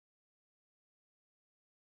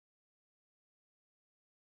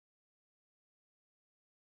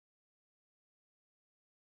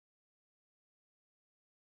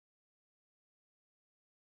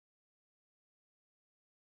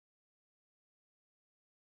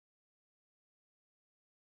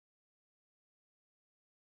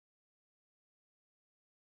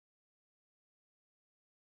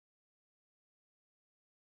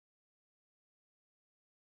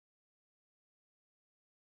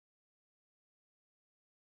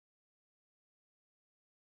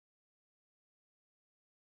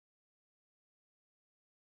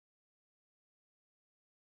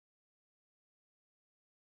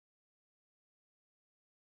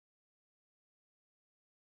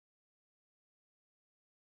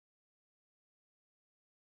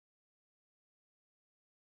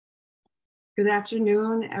Good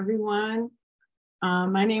afternoon, everyone.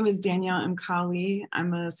 My name is Danielle Mkali.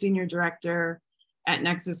 I'm a senior director at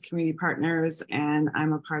Nexus Community Partners, and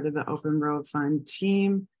I'm a part of the Open Road Fund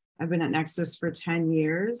team. I've been at Nexus for 10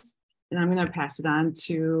 years, and I'm going to pass it on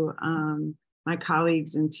to my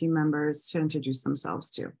colleagues and team members to introduce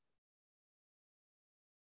themselves too.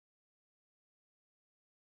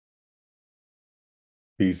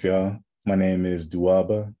 Peace, y'all. My name is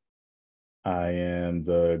Duaba. I am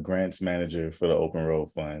the grants manager for the Open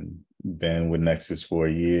Road Fund. Been with Nexus for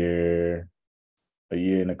a year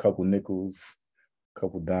and a couple nickels, a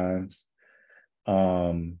couple dimes.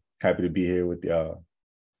 Happy to be here with y'all.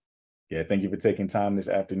 Yeah, thank you for taking time this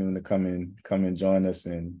afternoon to come and join us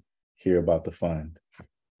and hear about the fund.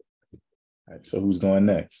 All right, so who's going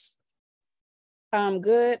next?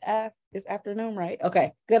 It's afternoon, right?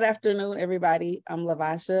 Okay. Good afternoon, everybody. I'm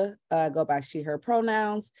Lavasha. Go by she, her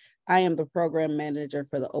pronouns. I am the program manager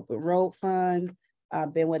for the Open Road Fund.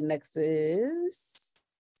 I've been with Nexus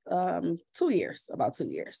 2 years, about 2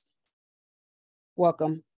 years.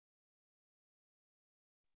 Welcome.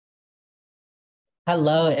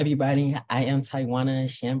 Hello, everybody. I am Taiwana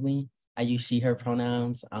Shambly. I use she, her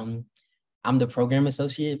pronouns. I'm the program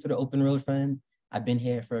associate for the Open Road Fund. I've been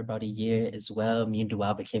here for about a year as well. Me and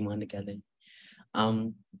Duaba came on together.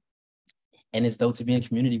 And it's dope to be in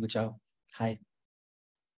community with y'all. Hi.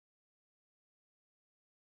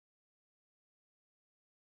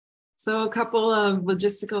 So a couple of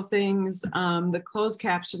logistical things. The closed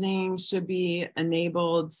captioning should be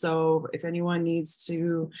enabled. So if anyone needs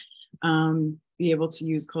to be able to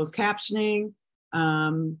use closed captioning,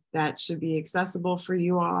 that should be accessible for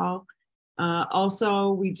you all.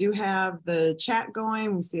 Also, we do have the chat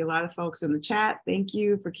going. We see a lot of folks in the chat. Thank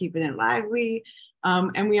you for keeping it lively.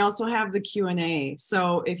 And we also have the Q&A.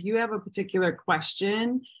 So if you have a particular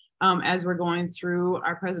question as we're going through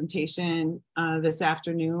our presentation this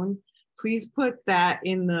afternoon, please put that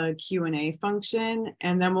in the Q&A function,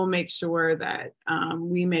 and then we'll make sure that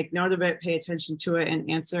we make note of it, pay attention to it, and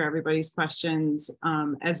answer everybody's questions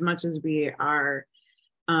as much as we are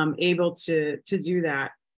able to do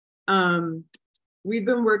that. We've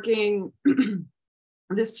been working,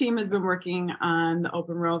 this team has been working on the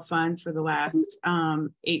Open Road Fund for the last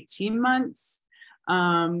 18 months.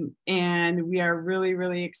 And we are really,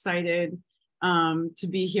 really excited to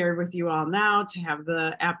be here with you all now, to have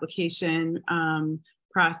the application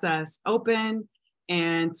process open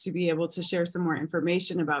and to be able to share some more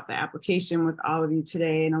information about the application with all of you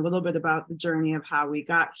today and a little bit about the journey of how we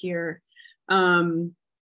got here.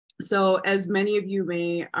 So as many of you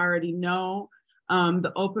may already know,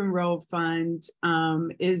 the Open Road Fund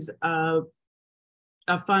is a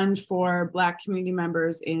fund for Black community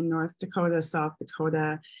members in North Dakota, South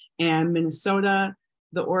Dakota, and Minnesota.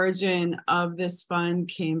 The origin of this fund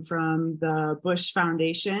came from the Bush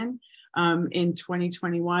Foundation. In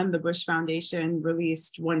 2021, the Bush Foundation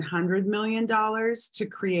released $100 million to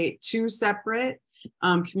create two separate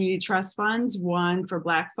community trust funds, one for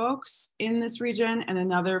Black folks in this region and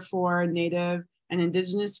another for Native and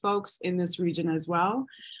Indigenous folks in this region as well.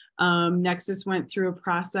 Nexus went through a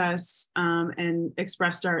process and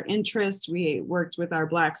expressed our interest. We worked with our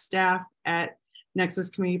Black staff at Nexus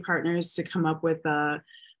Community Partners to come up with a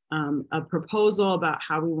proposal about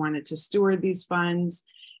how we wanted to steward these funds.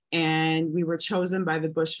 And we were chosen by the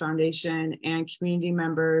Bush Foundation and community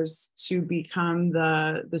members to become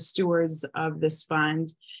the stewards of this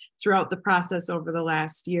fund. Throughout the process over the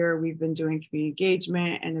last year, we've been doing community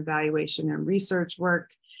engagement and evaluation and research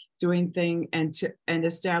work, doing things and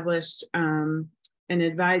established an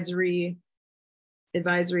advisory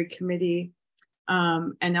committee.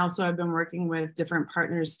 And also I've been working with different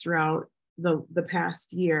partners throughout the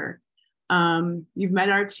past year. You've met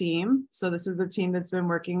our team. So this is the team that's been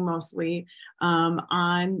working mostly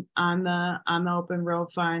on the Open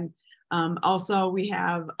Road Fund. Also, we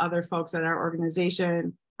have other folks at our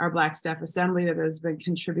organization, our Black Staff Assembly, that has been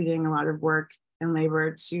contributing a lot of work and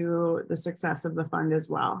labor to the success of the fund as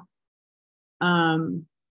well.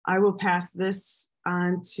 I will pass this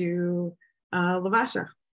on to Lavasha.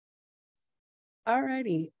 All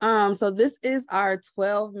righty. So this is our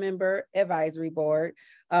 12-member advisory board,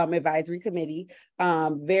 advisory committee,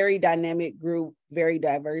 very dynamic group, very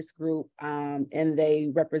diverse group, and they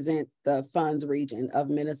represent the funds region of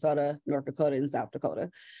Minnesota, North Dakota, and South Dakota.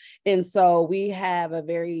 And so we have a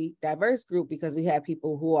very diverse group because we have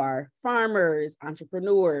people who are farmers,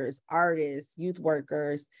 entrepreneurs, artists, youth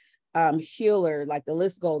workers, healers, like the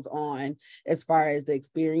list goes on as far as the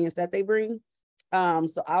experience that they bring.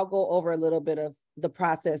 So I'll go over a little bit of the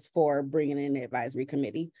process for bringing in the advisory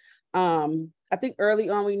committee. I think early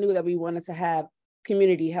on we knew that we wanted to have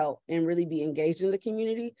community help and really be engaged in the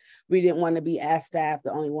community. We didn't want to be, as staff,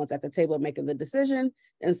 the only ones at the table making the decision.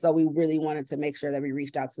 And so we really wanted to make sure that we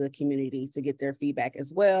reached out to the community to get their feedback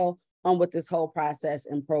as well on what this whole process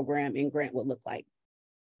and program and grant would look like.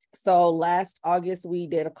 So last August, we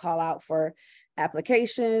did a call out for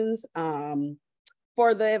applications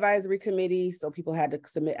for the advisory committee. So people had to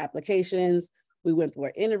submit applications. We went through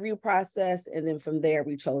an interview process, and then from there,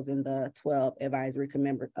 we chosen the 12 advisory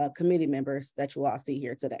committee members that you all see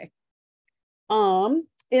here today.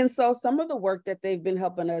 And so some of the work that they've been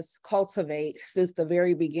helping us cultivate since the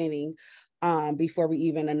very beginning, before we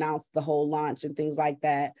even announced the whole launch and things like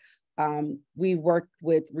that, we've worked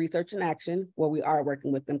with Research in Action, where we are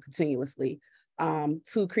working with them continuously,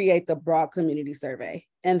 to create the broad community survey.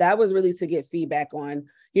 And that was really to get feedback on,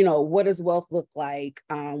 what does wealth look like?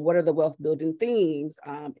 What are the wealth building themes?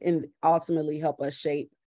 And ultimately help us shape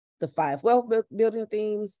the 5 wealth building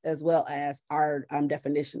themes, as well as our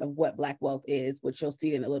definition of what Black wealth is, which you'll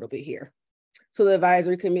see in a little bit here. So the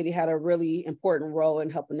advisory committee had a really important role in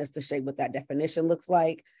helping us to shape what that definition looks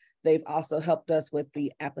like. They've also helped us with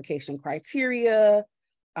the application criteria,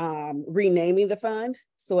 renaming the fund.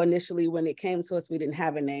 So initially when it came to us, we didn't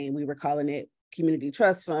have a name. We were calling it Community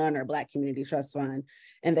Trust Fund or Black Community Trust Fund.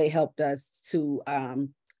 And they helped us to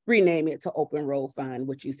rename it to Open Road Fund,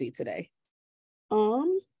 which you see today.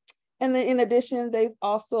 And then in addition, they've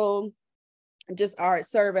also just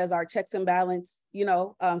serve as our checks and balance,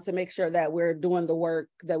 to make sure that we're doing the work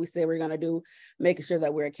that we say we're going to do, making sure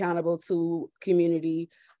that we're accountable to community,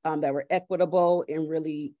 that we're equitable, and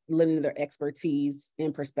really lending their expertise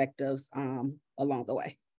and perspectives along the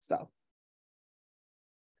way. So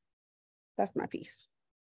that's my piece.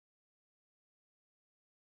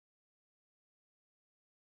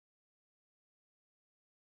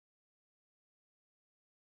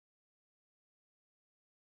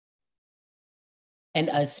 And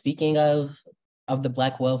speaking of the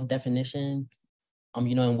Black wealth definition,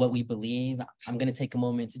 and what we believe, I'm gonna take a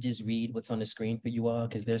moment to just read what's on the screen for you all,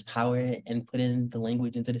 because there's power in putting the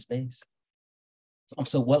language into the space.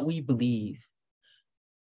 So what we believe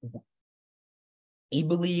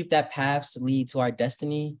that paths lead to our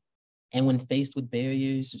destiny, and when faced with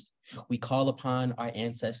barriers, we call upon our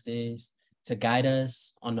ancestors to guide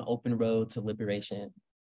us on the open road to liberation.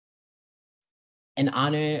 In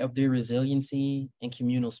honor of their resiliency and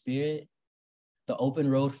communal spirit, the Open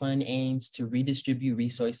Road Fund aims to redistribute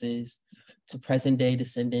resources to present-day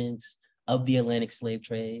descendants of the Atlantic slave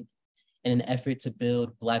trade in an effort to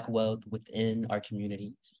build Black wealth within our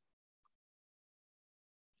communities.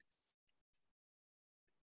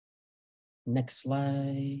 Next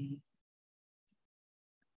slide.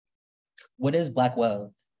 What is Black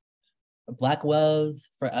wealth? Black wealth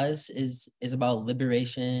for us is about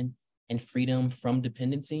liberation and freedom from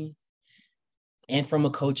dependency, and from a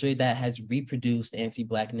culture that has reproduced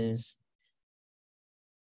anti-Blackness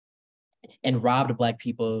and robbed Black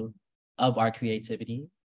people of our creativity.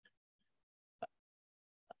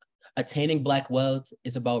 Attaining Black wealth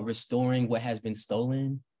is about restoring what has been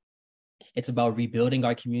stolen. It's about rebuilding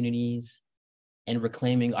our communities and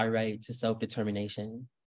reclaiming our right to self-determination.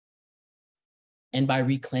 And by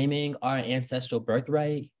reclaiming our ancestral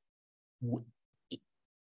birthright,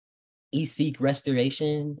 we seek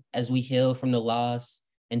restoration as we heal from the loss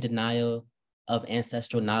and denial of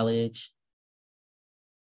ancestral knowledge,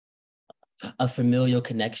 of familial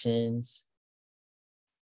connections,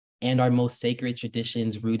 and our most sacred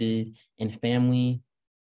traditions rooted in family,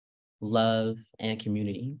 love, and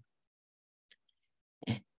community.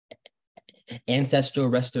 Ancestral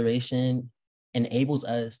restoration enables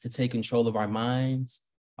us to take control of our minds,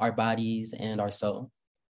 our bodies, and our soul.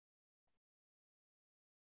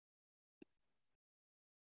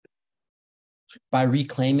 By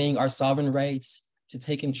reclaiming our sovereign rights to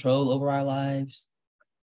take control over our lives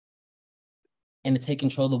and to take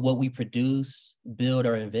control of what we produce, build,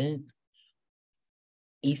 or invent,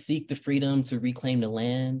 we seek the freedom to reclaim the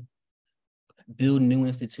land, build new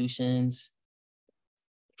institutions,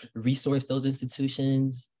 resource those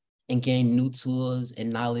institutions, and gain new tools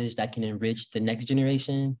and knowledge that can enrich the next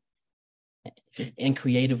generation, and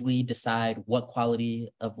creatively decide what quality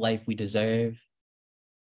of life we deserve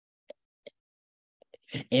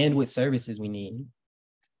and what services we need.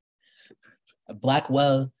 Black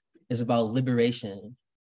wealth is about liberation,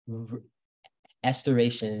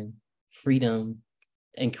 restoration, freedom,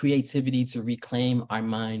 and creativity to reclaim our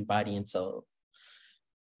mind, body, and soul,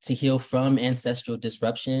 to heal from ancestral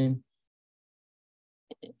disruption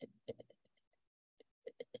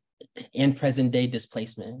and present-day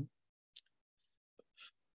displacement.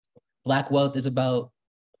 Black wealth is about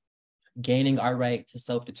gaining our right to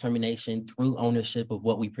self-determination through ownership of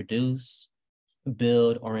what we produce,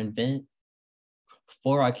 build, or invent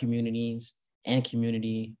for our communities and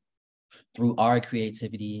community through our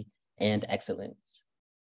creativity and excellence.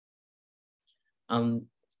 And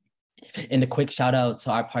a quick shout out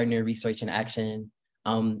to our partner, Research and Action,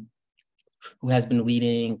 who has been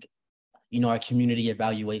leading, our community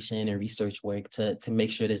evaluation and research work to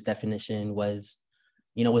make sure this definition was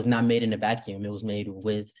not made in a vacuum. It was made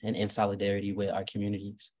with and in solidarity with our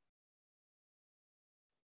communities.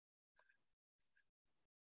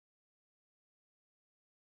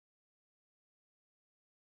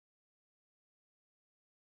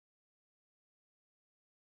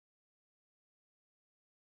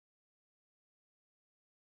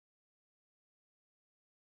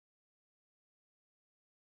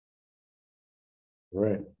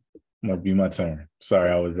 Right. Might be my turn. Sorry,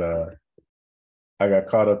 I got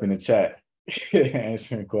caught up in the chat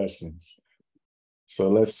answering questions. So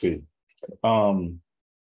let's see.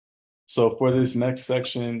 So for this next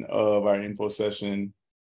section of our info session,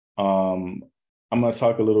 I'm going to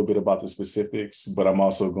talk a little bit about the specifics, but I'm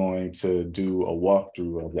also going to do a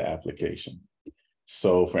walkthrough of the application.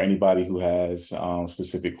 So for anybody who has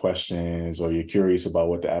specific questions or you're curious about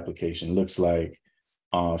what the application looks like,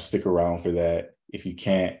 stick around for that. If you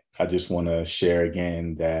can't, I just want to share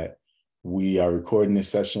again that we are recording this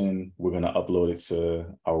session. We're going to upload it to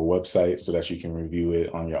our website so that you can review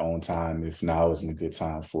it on your own time if now isn't a good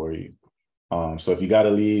time for you. So if you got to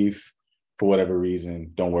leave for whatever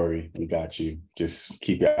reason, don't worry, we got you. Just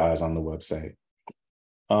keep your eyes on the website.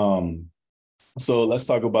 So let's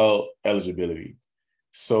talk about eligibility.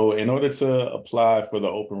 So in order to apply for the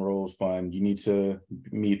Open Road Fund, you need to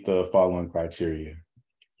meet the following criteria.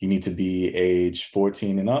 You need to be age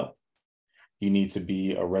 14 and up. You need to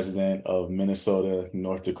be a resident of Minnesota,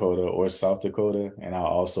 North Dakota, or South Dakota. And I'll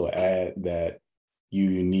also add that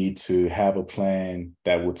you need to have a plan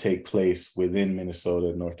that will take place within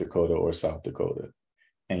Minnesota, North Dakota, or South Dakota.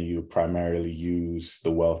 And you primarily use the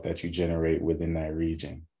wealth that you generate within that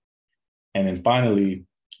region. And then finally,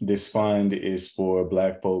 this fund is for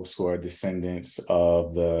Black folks who are descendants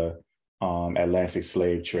of the Atlantic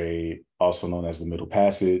slave trade, also known as the Middle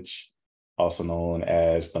Passage, also known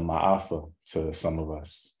as the Ma'afa to some of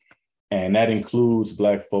us. And that includes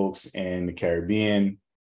Black folks in the Caribbean,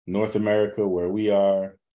 North America, where we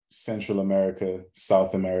are, Central America,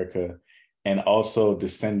 South America, and also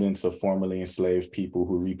descendants of formerly enslaved people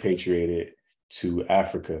who repatriated to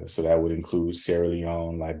Africa. So that would include Sierra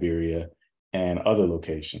Leone, Liberia, and other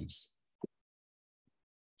locations.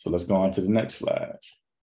 So let's go on to the next slide.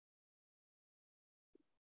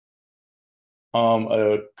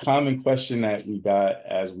 A common question that we got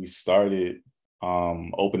as we started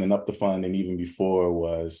opening up the fund and even before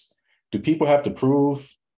was, do people have to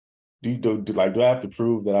prove, do I have to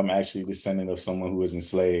prove that I'm actually a descendant of someone who was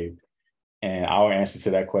enslaved? And our answer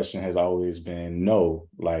to that question has always been no.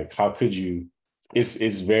 Like, how could you?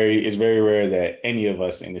 It's very rare that any of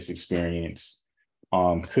us in this experience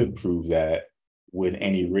could prove that with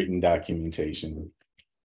any written documentation.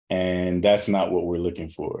 And that's not what we're looking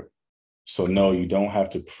for. So no, you don't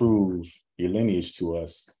have to prove your lineage to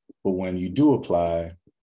us. But when you do apply,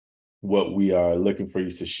 what we are looking for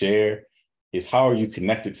you to share is, how are you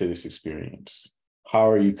connected to this experience? How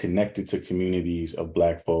are you connected to communities of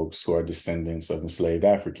Black folks who are descendants of enslaved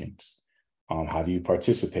Africans? How do you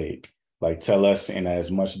participate? Like, tell us in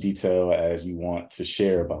as much detail as you want to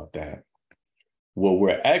share about that. What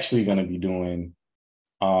we're actually going to be doing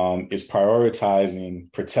is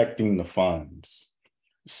prioritizing protecting the funds.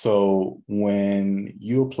 So when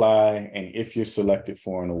you apply and if you're selected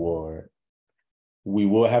for an award, we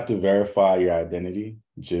will have to verify your identity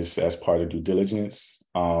just as part of due diligence.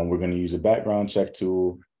 We're going to use a background check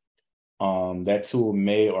tool. That tool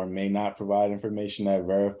may or may not provide information that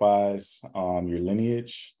verifies your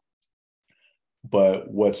lineage. But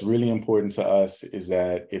what's really important to us is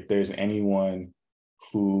that if there's anyone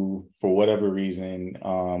who, for whatever reason,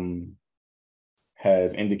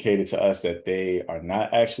 has indicated to us that they are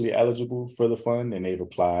not actually eligible for the fund and they've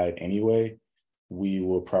applied anyway, we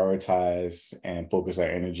will prioritize and focus our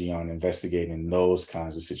energy on investigating those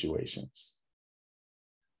kinds of situations.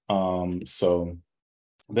 So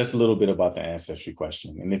that's a little bit about the ancestry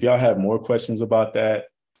question. And if y'all have more questions about that,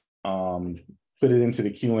 put it into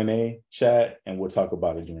the Q&A chat and we'll talk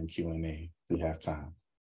about it during Q&A if we have time.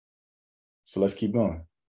 So let's keep going.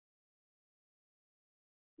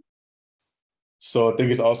 So I think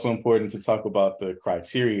it's also important to talk about the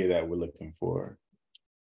criteria that we're looking for.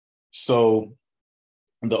 So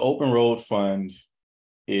the Open Road Fund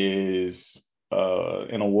is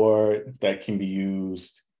an award that can be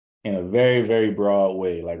used in a very, very broad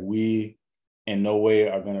way. Like, we in no way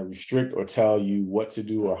are going to restrict or tell you what to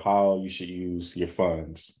do or how you should use your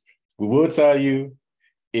funds. We will tell you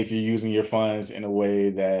if you're using your funds in a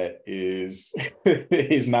way that is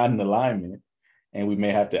is not in alignment, and we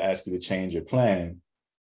may have to ask you to change your plan.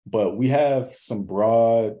 But we have some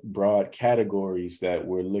broad categories that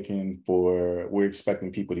we're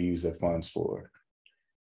expecting people to use their funds for.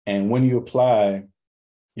 And when you apply,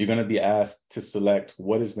 you're going to be asked to select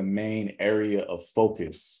what is the main area of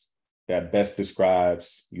focus that best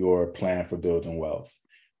describes your plan for building wealth.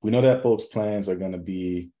 We know that folks' plans are going to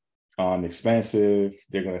be expensive.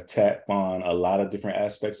 They're going to tap on a lot of different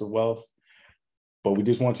aspects of wealth. But we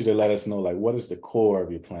just want you to let us know, like, what is the core of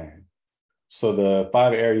your plan? So the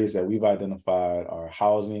 5 areas that we've identified are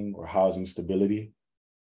housing or housing stability.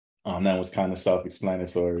 That was kind of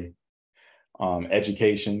self-explanatory.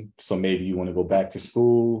 Education. So maybe you want to go back to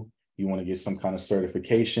school, you want to get some kind of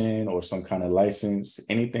certification or some kind of license,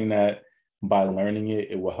 anything that by learning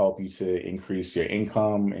it will help you to increase your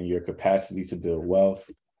income and your capacity to build wealth.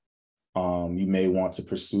 You may want to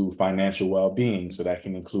pursue financial well-being. So that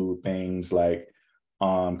can include things like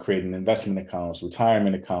creating investment accounts,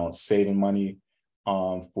 retirement accounts, saving money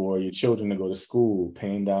for your children to go to school,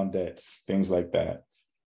 paying down debts, things like that.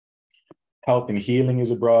 Health and healing is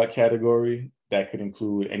a broad category that could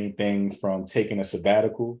include anything from taking a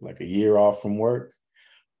sabbatical, like a year off from work,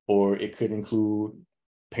 or it could include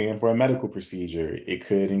paying for a medical procedure. It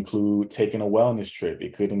could include taking a wellness trip.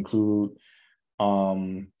 It could include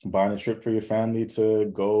buying a trip for your family to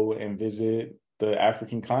go and visit the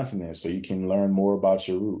African continent so you can learn more about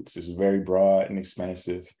your roots. It's a very broad and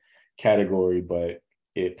expansive category, but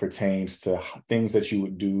it pertains to things that you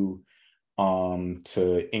would do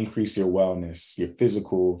to increase your wellness, your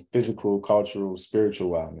physical, cultural, spiritual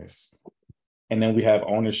wellness. And then we have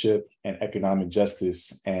ownership and economic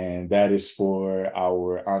justice, and that is for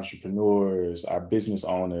our entrepreneurs, our business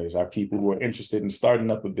owners, our people who are interested in starting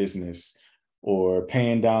up a business or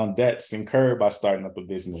paying down debts incurred by starting up a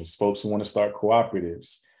business, folks who want to start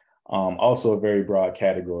cooperatives. Also a very broad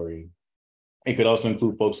category. It could also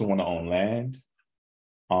include folks who want to own land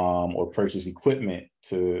or purchase equipment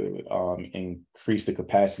to increase the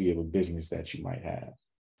capacity of a business that you might have.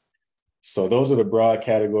 So those are the broad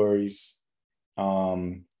categories.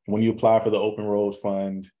 When you apply for the Open Road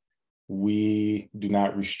Fund, we do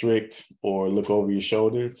not restrict or look over your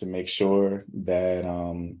shoulder to make sure that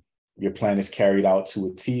your plan is carried out to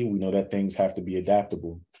a T. We know that things have to be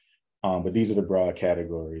adaptable, but these are the broad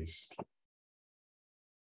categories.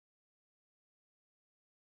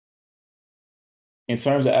 In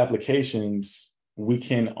terms of applications, we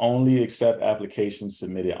can only accept applications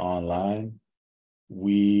submitted online.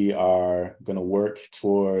 We are going to work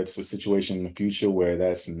towards a situation in the future where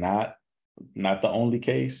that's not the only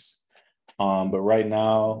case. But right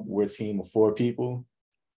now, we're a team of 4 people.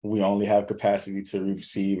 We only have capacity to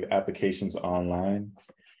receive applications online.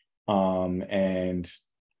 And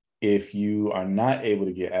if you are not able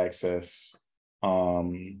to get access,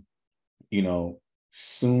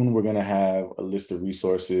 soon we're going to have a list of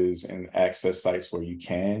resources and access sites where you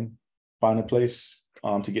can find a place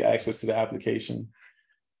to get access to the application.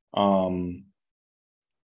 And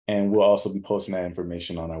we'll also be posting that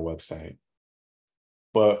information on our website.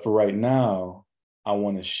 But for right now, I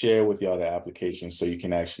want to share with y'all the application so you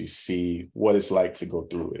can actually see what it's like to go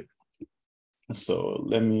through it. So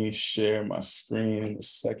let me share my screen in a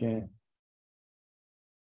second.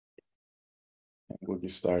 And we'll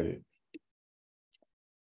get started.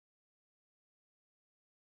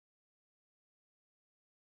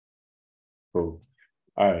 Cool.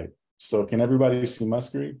 All right. So can everybody see my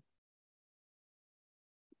screen?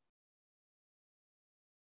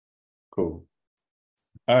 Cool.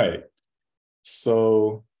 All right.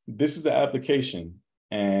 So this is the application,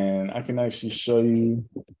 and I can actually show you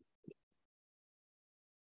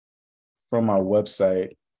from our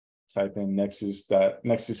website. Type in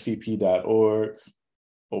nexuscp.org,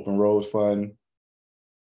 Open Road Fund.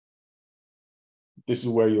 This is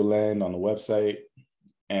where you'll land on the website,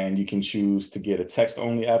 and you can choose to get a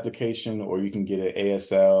text-only application, or you can get an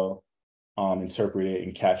ASL, interpreted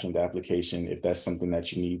and captioned application if that's something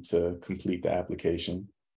that you need to complete the application.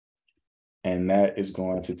 And that is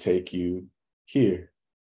going to take you here.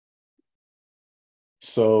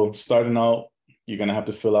 So starting out, you're going to have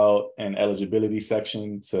to fill out an eligibility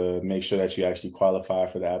section to make sure that you actually qualify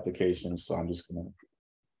for the application. So I'm just going to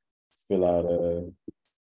fill out a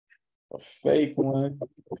fake one.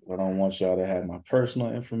 I don't want y'all to have my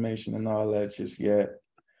personal information and all that just yet.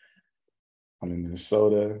 I'm in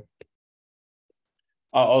Minnesota.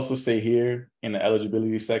 I'll also say here in the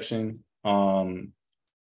eligibility section,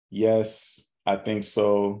 Yes, I think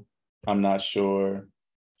so. I'm not sure.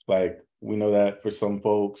 Like, we know that for some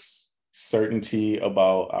folks, certainty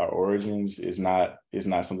about our origins is not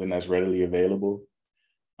something that's readily available.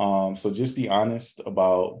 So just be honest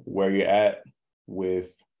about where you're at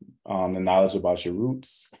with the knowledge about your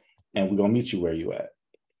roots, and we're gonna meet you where you at.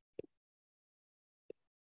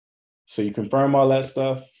 So you confirm all that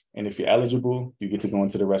stuff, and if you're eligible, you get to go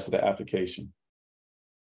into the rest of the application.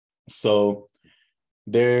 So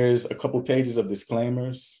there's a couple pages of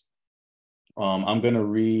disclaimers. I'm gonna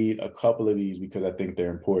read a couple of these because I think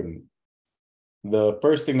they're important. The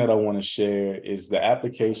first thing that I want to share is the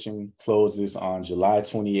application closes on July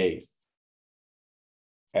 28th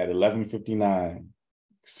at 11:59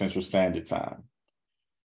 Central Standard Time.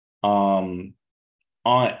 On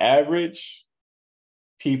average,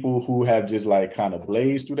 people who have just like kind of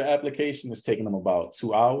blazed through the application, it's taking them about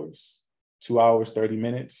 2 hours, 30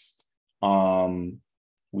 minutes.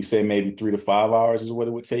 We say maybe 3 to 5 hours is what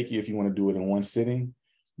it would take you if you want to do it in one sitting.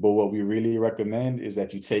 But what we really recommend is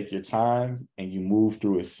that you take your time and you move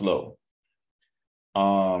through it slow,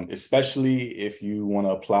 especially if you want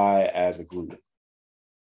to apply as a group.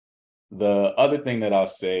 The other thing that I'll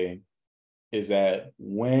say is that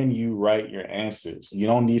when you write your answers, you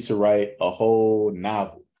don't need to write a whole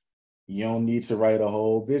novel. You don't need to write a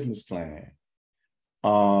whole business plan.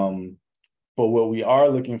 But what we are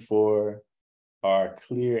looking for are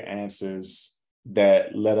clear answers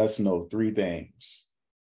that let us know 3 things.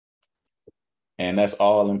 And that's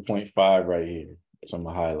all in point 5 right here, which I'm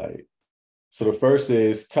gonna highlight. So the first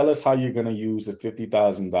is, tell us how you're gonna use the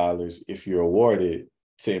 $50,000 if you're awarded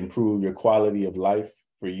to improve your quality of life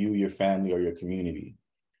for you, your family, or your community.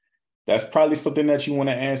 That's probably something that you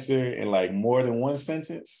wanna answer in like more than one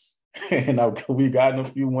sentence. And we've gotten a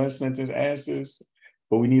few one sentence answers,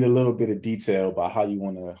 but we need a little bit of detail about how you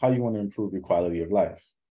wanna improve your quality of life.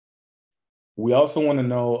 We also want to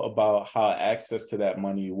know about how access to that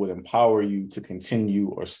money would empower you to continue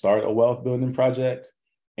or start a wealth building project.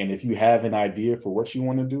 And if you have an idea for what you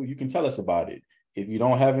want to do, you can tell us about it. If you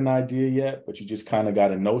don't have an idea yet, but you just kind of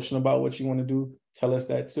got a notion about what you want to do, tell us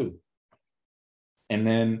that too. And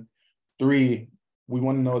then 3, we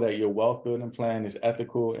want to know that your wealth building plan is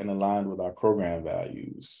ethical and aligned with our program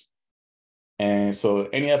values. And so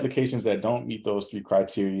any applications that don't meet those 3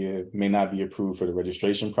 criteria may not be approved for the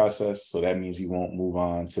registration process. So that means you won't move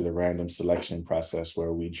on to the random selection process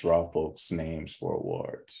where we draw folks' names for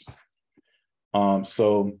awards.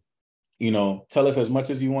 So, tell us as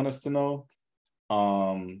much as you want us to know,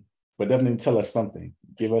 but definitely tell us something.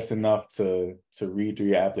 Give us enough to read through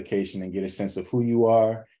your application and get a sense of who you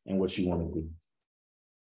are and what you want to do.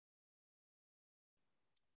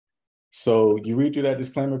 So you read through that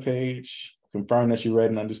disclaimer page, confirm that you read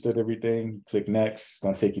and understood everything, click next. It's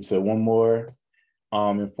gonna take you to one more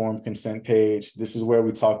informed consent page. This is where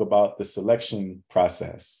we talk about the selection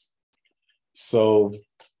process. So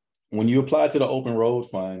when you apply to the Open Road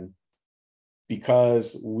Fund,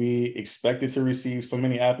 because we expected to receive so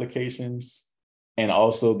many applications, and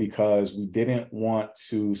also because we didn't want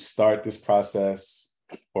to start this process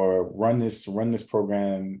or run this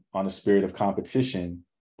program on a spirit of competition,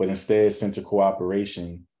 but instead center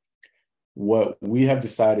cooperation, what we have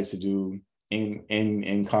decided to do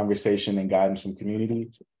in conversation and guidance from community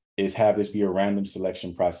is have this be a random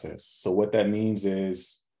selection process. So what that means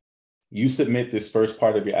is you submit this first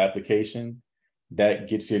part of your application that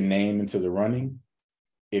gets your name into the running.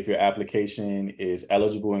 If your application is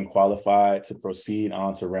eligible and qualified to proceed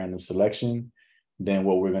on to random selection, then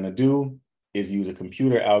what we're gonna do is use a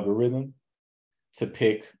computer algorithm to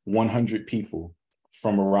pick 100 people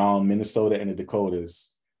from around Minnesota and the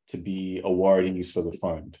Dakotas to be awardees for the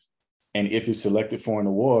fund. And if you're selected for an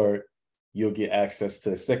award, you'll get access to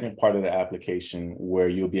the second part of the application where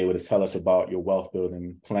you'll be able to tell us about your wealth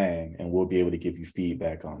building plan, and we'll be able to give you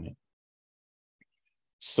feedback on it.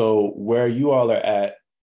 So where you all are at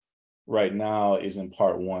right now is in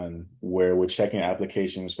part 1, where we're checking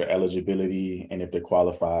applications for eligibility and if they're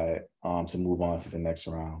qualified to move on to the next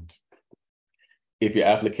round. If your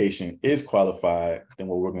application is qualified, then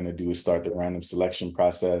what we're going to do is start the random selection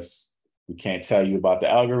process. We can't tell you about the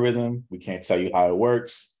algorithm. We can't tell you how it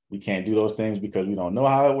works. We can't do those things because we don't know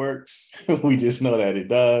how it works. We just know that it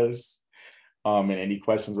does. And any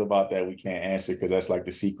questions about that, we can't answer because that's like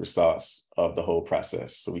the secret sauce of the whole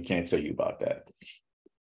process. So we can't tell you about that.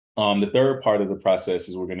 The third part of the process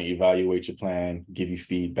is we're going to evaluate your plan, give you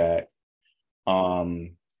feedback.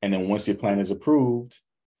 And then once your plan is approved,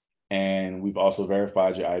 and we've also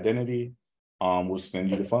verified your identity, we'll send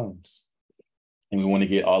you the funds. And we want to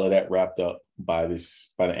get all of that wrapped up by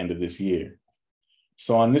the end of this year.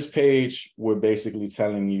 So on this page, we're basically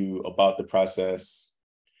telling you about the process.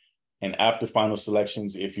 And after final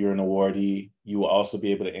selections, if you're an awardee, you will also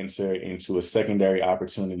be able to enter into a secondary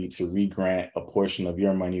opportunity to re-grant a portion of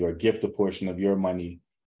your money or gift a portion of your money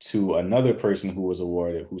to another person who was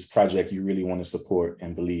awarded, whose project you really want to support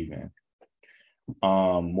and believe in.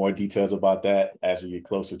 More details about that as we get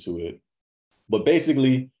closer to it. But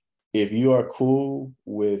basically, if you are cool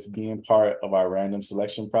with being part of our random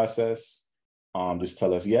selection process, just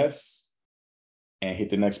tell us yes and hit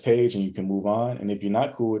the next page and you can move on. And if you're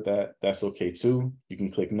not cool with that, that's okay too. You can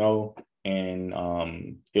click no and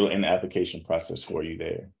it'll end the application process for you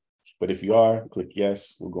there. But if you are, click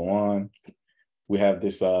yes, we'll go on. We have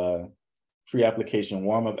this pre-application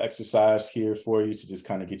warm-up exercise here for you to just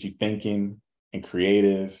kind of get you thinking and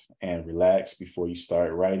creative and relaxed before you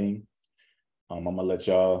start writing. I'm gonna let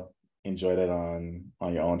y'all enjoy that on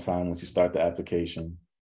your own time once you start the application.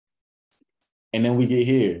 And then we get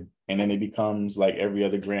here, and then it becomes like every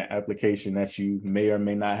other grant application that you may or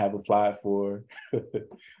may not have applied for.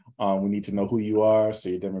 We need to know who you are, so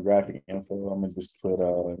your demographic info. I'm gonna just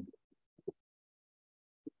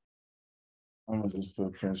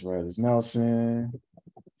put Prince Riders Nelson,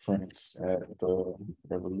 Prince at the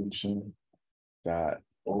Revolution.org.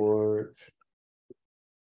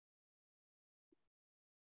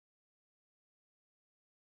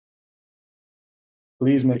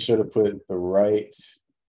 Please make sure to put the right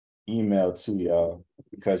email to y'all,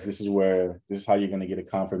 because this is how you're going to get a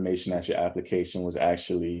confirmation that your application was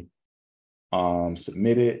actually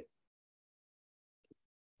submitted.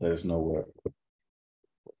 Let us know what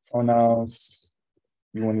pronouns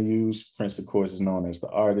you want to use. Prince, of course, is known as the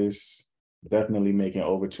artist. Definitely making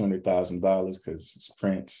over $200,000 because it's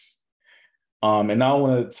Prince. And now I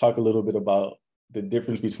want to talk a little bit about the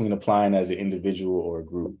difference between applying as an individual or a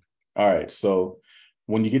group. All right, so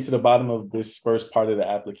when you get to the bottom of this first part of the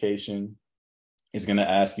application, it's going to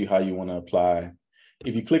ask you how you want to apply.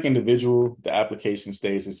 If you click individual, the application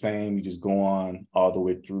stays the same. You just go on all the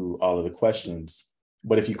way through all of the questions.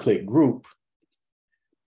 But if you click group,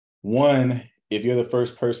 one, if you're the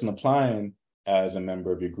first person applying as a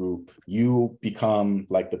member of your group, you become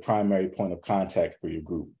like the primary point of contact for your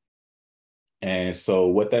group. And so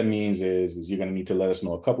what that means is you're going to need to let us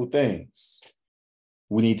know a couple things.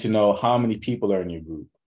 We need to know how many people are in your group.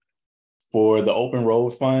 For the Open Road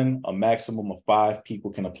Fund, a maximum of 5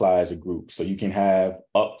 people can apply as a group. So you can have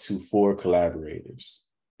up to 4 collaborators.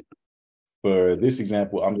 For this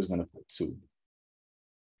example, I'm just going to put 2.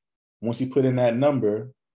 Once you put in that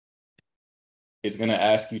number, it's going to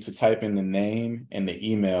ask you to type in the name and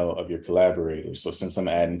the email of your collaborators. So since I'm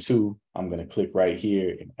adding 2, I'm going to click right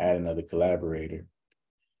here and add another collaborator.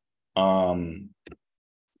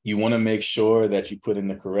 You want to make sure that you put in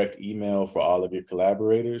the correct email for all of your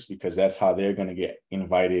collaborators, because that's how they're going to get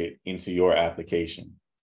invited into your application.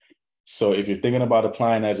 So if you're thinking about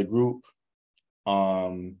applying as a group,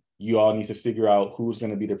 you all need to figure out who's going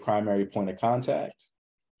to be the primary point of contact.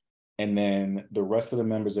 And then the rest of the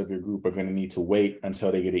members of your group are going to need to wait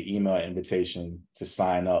until they get an email invitation to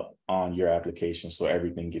sign up on your application so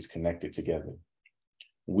everything gets connected together.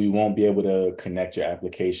 We won't be able to connect your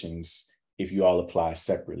applications if you all apply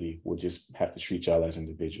separately. We'll just have to treat y'all as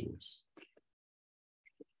individuals.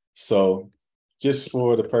 So just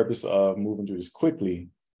for the purpose of moving through this quickly,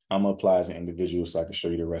 I'm gonna apply as an individual so I can show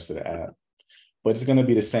you the rest of the app. But it's gonna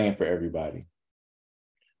be the same for everybody.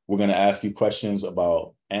 We're gonna ask you questions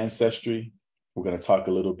about ancestry. We're gonna talk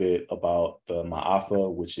a little bit about the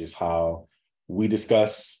Ma'afa, which is how we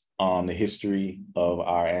discuss the history of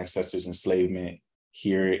our ancestors' enslavement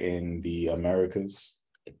here in the Americas.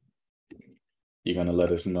 You're going to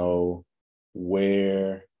let us know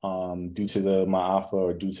where, due to the Ma'afa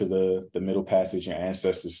or due to the Middle Passage, your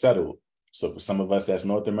ancestors settled. So for some of us, that's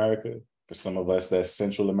North America. For some of us, that's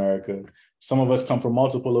Central America. Some of us come from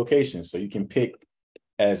multiple locations. So you can pick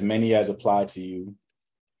as many as apply to you.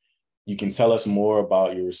 You can tell us more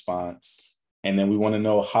about your response. And then we want to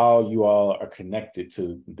know how you all are connected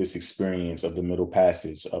to this experience of the Middle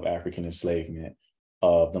Passage, of African enslavement,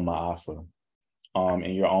 of the Ma'afa,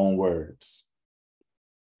 in your own words.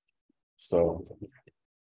 So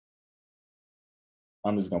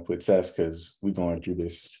I'm just going to put test because we're going through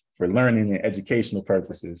this for learning and educational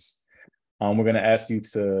purposes. We're going to ask you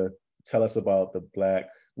to tell us about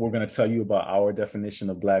we're going to tell you about our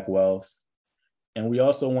definition of Black wealth. And we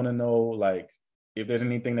also want to know, like, if there's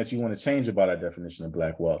anything that you want to change about our definition of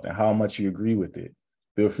Black wealth and how much you agree with it.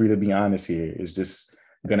 Feel free to be honest here. It's just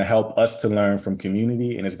going to help us to learn from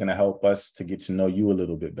community, and it's going to help us to get to know you a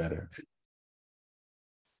little bit better.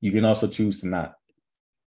 You can also choose to not.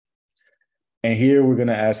 And here we're going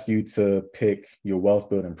to ask you to pick your wealth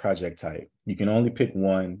building project type. You can only pick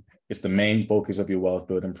one. It's the main focus of your wealth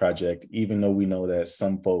building project, even though we know that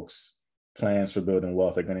some folks' plans for building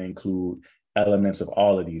wealth are going to include elements of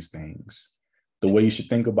all of these things. The way you should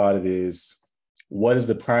think about it is, what is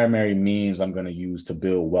the primary means I'm going to use to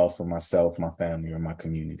build wealth for myself, my family, or my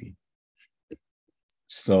community?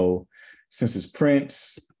 So since it's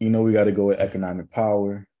Prince, you know, we got to go with economic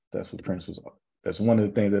power. That's what Prince was. That's one of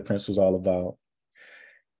the things that Prince was all about.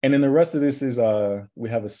 And then the rest of this is we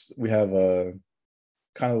have a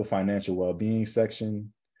kind of a financial well-being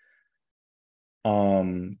section.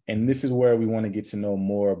 And this is where we want to get to know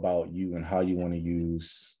more about you and how you want to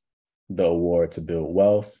use the award to build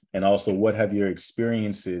wealth. And also, what have your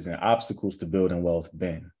experiences and obstacles to building wealth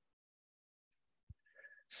been?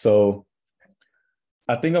 So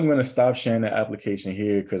I think I'm going to stop sharing the application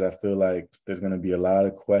here because I feel like there's going to be a lot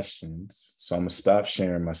of questions. So I'm going to stop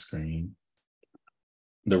sharing my screen.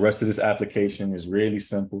 The rest of this application is really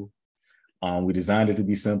simple. We designed it to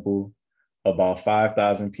be simple. About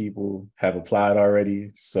 5,000 people have applied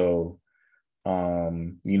already. So,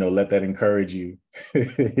 you know, let that encourage you.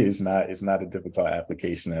 It's not a difficult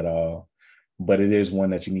application at all, but it is one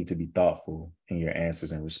that you need to be thoughtful in your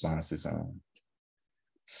answers and responses on.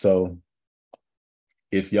 So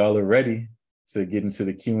if y'all are ready to get into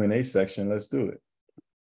the Q&A section, let's do it.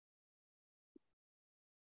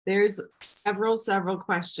 There's several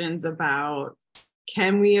questions about,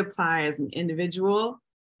 can we apply as an individual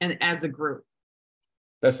and as a group?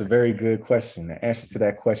 That's a very good question. The answer to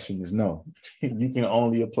that question is no. You can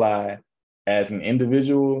only apply as an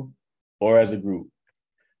individual or as a group.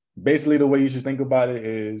 Basically, the way you should think about it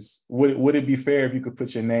is, would it be fair if you could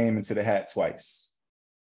put your name into the hat twice?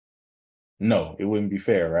 No, it wouldn't be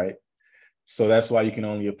fair, right? So that's why you can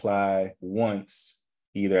only apply once,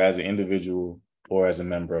 either as an individual or as a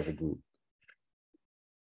member of a group.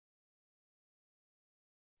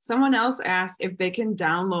 Someone else asked if they can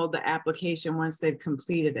download the application once they've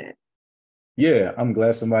completed it. Yeah, I'm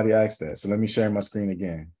glad somebody asked that. So let me share my screen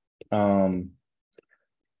again.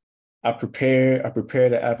 I prepared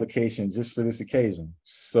the application just for this occasion.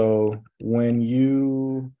 So when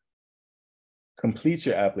you complete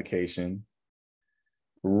your application,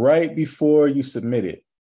 right before you submit it,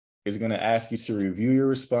 it's going to ask you to review your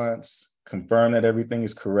response, confirm that everything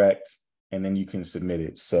is correct, and then you can submit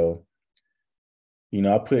it. So, you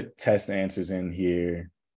know, I put test answers in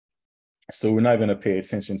here. So we're not going to pay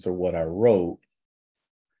attention to what I wrote,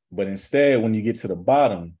 but instead, when you get to the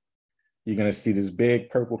bottom, you're going to see this big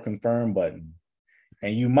purple confirm button.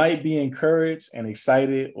 And you might be encouraged and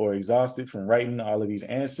excited or exhausted from writing all of these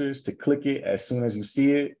answers to click it as soon as you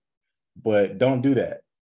see it, but don't do that.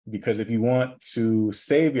 Because if you want to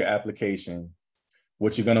save your application,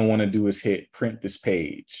 what you're going to want to do is hit print this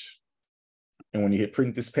page. And when you hit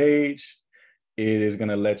print this page, it is going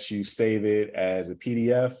to let you save it as a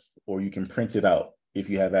PDF, or you can print it out if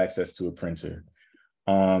you have access to a printer.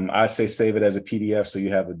 I say save it as a PDF so you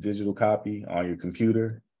have a digital copy on your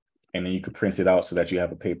computer, and then you can print it out so that you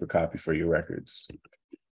have a paper copy for your records.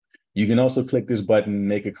 You can also click this button,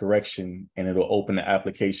 make a correction, and it'll open the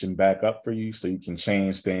application back up for you so you can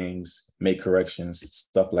change things, make corrections,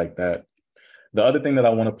 stuff like that. The other thing that I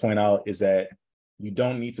want to point out is that you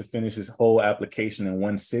don't need to finish this whole application in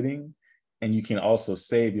one sitting, and you can also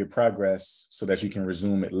save your progress so that you can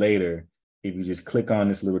resume it later. If you just click on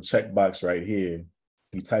this little checkbox right here,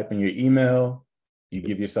 you type in your email, you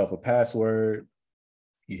give yourself a password,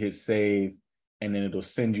 you hit save, and then it'll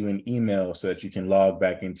send you an email so that you can log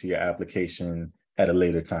back into your application at a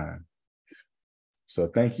later time. So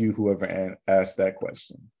thank you, whoever asked that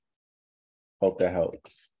question. Hope that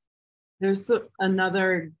helps. There's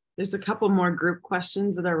a couple more group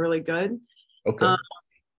questions that are really good. Okay.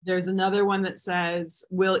 There's another one that says,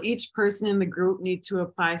 will each person in the group need to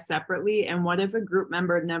apply separately? And what if a group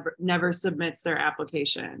member never submits their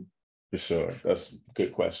application? For sure. That's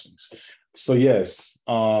good questions. So yes,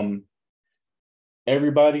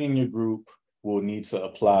 everybody in your group will need to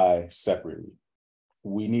apply separately.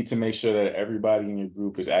 We need to make sure that everybody in your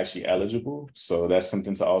group is actually eligible. So that's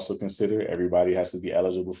something to also consider. Everybody has to be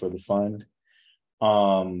eligible for the fund.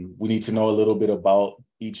 We need to know a little bit about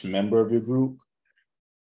each member of your group.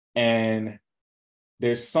 And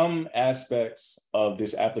there's some aspects of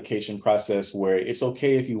this application process where it's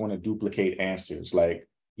okay if you want to duplicate answers. Like,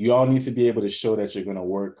 you all need to be able to show that you're going to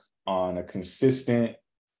work on a consistent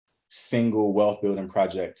single wealth building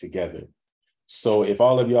project together. So if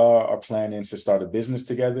all of y'all are planning to start a business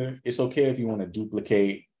together, it's okay if you want to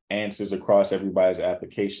duplicate answers across everybody's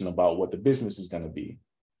application about what the business is going to be.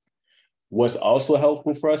 What's also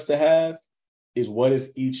helpful for us to have is what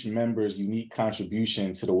is each member's unique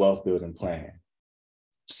contribution to the wealth building plan.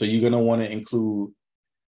 So you're going to want to include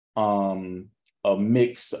a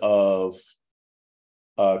mix of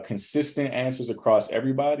consistent answers across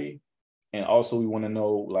everybody. And also we want to know,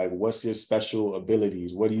 like, what's your special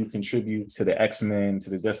abilities? What do you contribute to the X-Men, to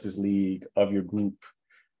the Justice League of your group?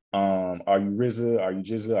 Are you RZA? Are you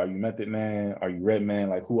Jizza? Are you Method Man? Are you Red Man?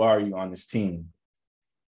 Like, who are you on this team?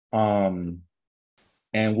 And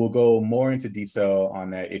we'll go more into detail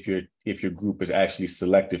on that if your group is actually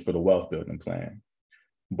selected for the wealth building plan.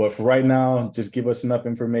 But for right now, just give us enough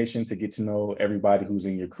information to get to know everybody who's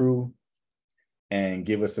in your crew, and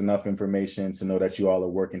give us enough information to know that you all are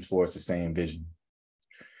working towards the same vision.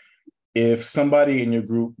 If somebody in your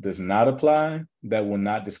group does not apply, that will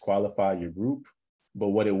not disqualify your group, but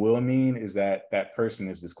what it will mean is that that person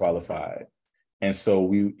is disqualified. And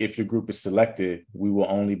so if your group is selected, we will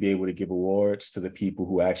only be able to give awards to the people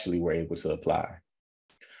who actually were able to apply.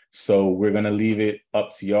 So we're going to leave it up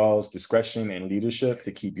to y'all's discretion and leadership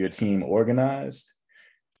to keep your team organized.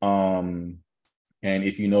 And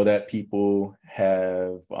if you know that people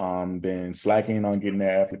have been slacking on getting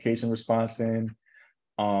their application response in,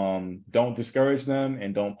 don't discourage them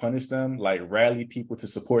and don't punish them. Like, rally people to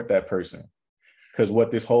support that person. Because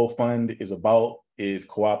what this whole fund is about is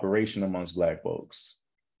cooperation amongst Black folks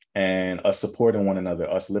and us supporting one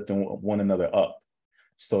another, us lifting one another up.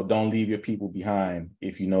 So don't leave your people behind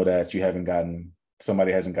if you know that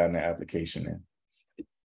somebody hasn't gotten their application in.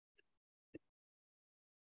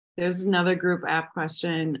 There's another group app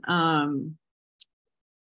question. Are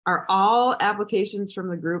all applications from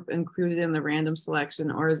the group included in the random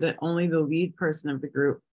selection, or is it only the lead person of the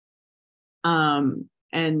group?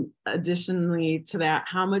 And additionally to that,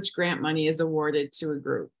 how much grant money is awarded to a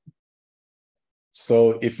group?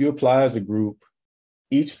 So if you apply as a group,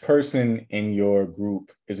 each person in your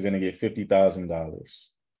group is going to get $50,000.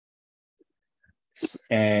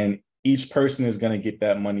 And each person is going to get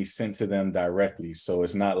that money sent to them directly. So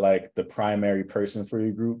it's not like the primary person for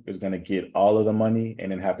your group is going to get all of the money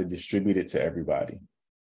and then have to distribute it to everybody.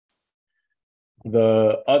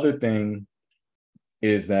 The other thing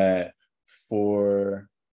is that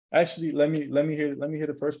actually, let me hear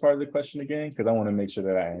the first part of the question again, because I want to make sure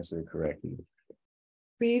that I answer it correctly.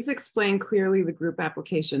 Please explain clearly the group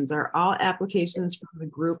applications. Are all applications from the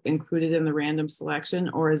group included in the random selection,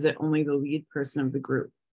 or is it only the lead person of the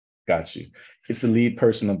group? Got you. It's the lead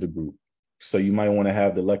person of the group. So you might want to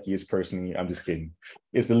have the luckiest person. I'm just kidding.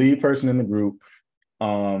 It's the lead person in the group.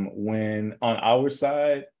 When on our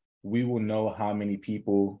side, we will know how many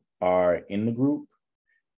people are in the group,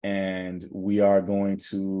 and we are going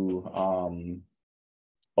to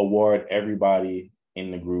award everybody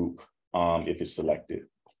in the group if it's selected.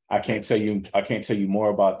 I can't tell you more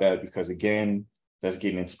about that because, again, that's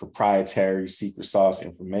getting into proprietary secret sauce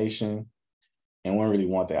information, and we don't really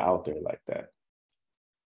want that out there like that.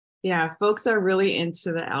 Yeah, folks are really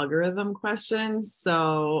into the algorithm questions.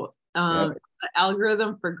 So the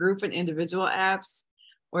algorithm for group and individual apps,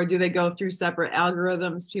 or do they go through separate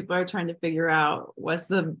algorithms? People are trying to figure out what's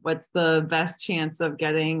the best chance of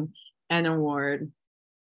getting an award.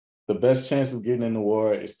 The best chance of getting an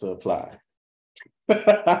award is to apply.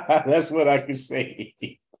 That's what I can say.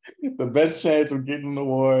 The best chance of getting an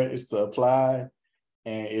award is to apply.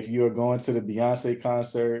 And if you're going to the Beyonce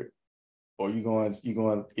concert, or if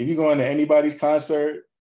you're going to anybody's concert,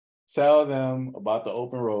 tell them about the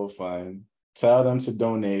Open Road Fund. Tell them to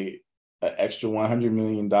donate an extra $100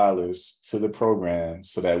 million to the program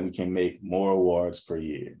so that we can make more awards per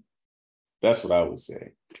year. That's what I would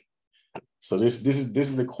say. So this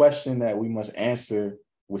is the question that we must answer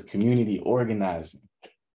with community organizing,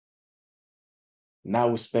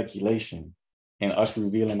 not with speculation and us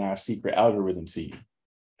revealing our secret algorithm to you.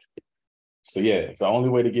 So yeah, the only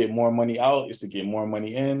way to get more money out is to get more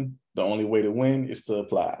money in. The only way to win is to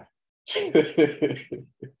apply.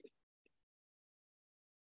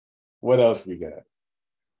 What else we got?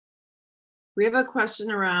 We have a question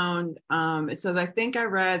around, it says, I think I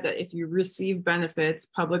read that if you receive benefits,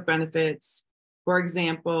 public benefits, for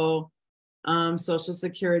example, Social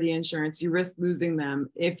Security insurance, you risk losing them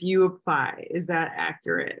if you apply. Is that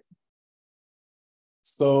accurate?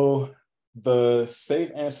 So the safe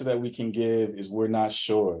answer that we can give is we're not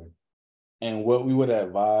sure. And what we would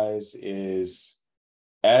advise is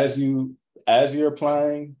as you're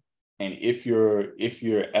applying, and if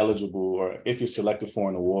you're eligible or if you're selected for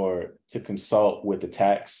an award, to consult with the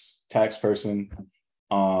tax person.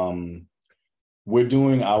 We're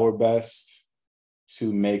doing our best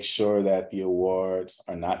to make sure that the awards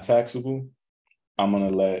are not taxable. I'm gonna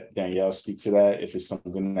let Danielle speak to that if it's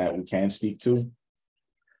something that we can speak to.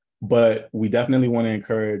 But we definitely want to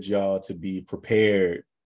encourage y'all to be prepared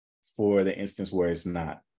for the instance where it's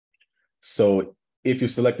not. So if you're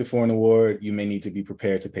selected for an award, you may need to be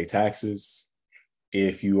prepared to pay taxes.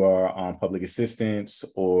 If you are on public assistance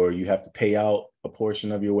or you have to pay out a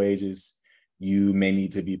portion of your wages, you may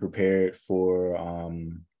need to be prepared for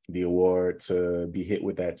the award to be hit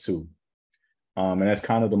with that too. And that's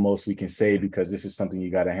kind of the most we can say, because this is something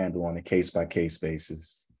you got to handle on a case-by-case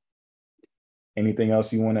basis. Anything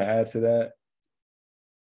else you want to add to that?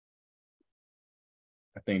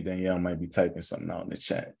 I think Danielle might be typing something out in the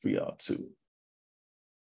chat for y'all too.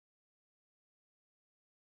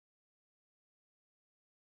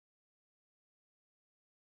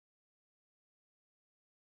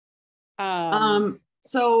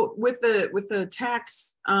 So with the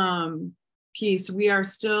tax piece, we are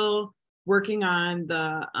still working on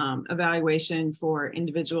the evaluation for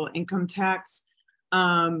individual income tax.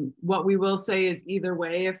 What we will say is, either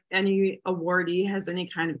way, if any awardee has any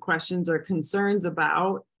kind of questions or concerns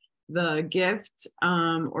about the gift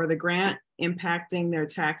or the grant impacting their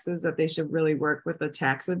taxes, that they should really work with a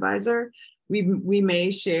tax advisor. We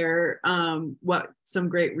may share what some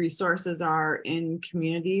great resources are in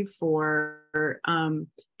community for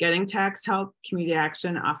getting tax help. Community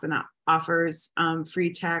Action often offers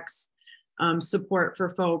free tax support for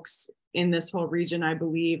folks in this whole region, I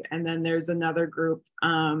believe. And then there's another group,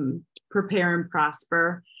 Prepare and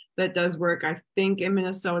Prosper, that does work, I think, in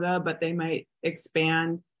Minnesota, but they might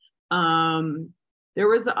expand. There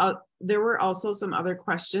were also some other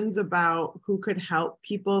questions about who could help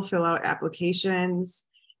people fill out applications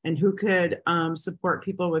and who could support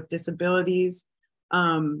people with disabilities.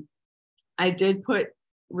 I did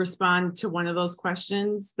respond to one of those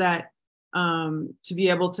questions, that to be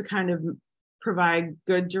able to kind of provide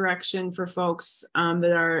good direction for folks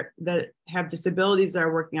that have disabilities that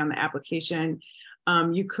are working on the application.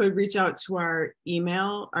 You could reach out to our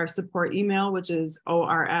email, our support email, which is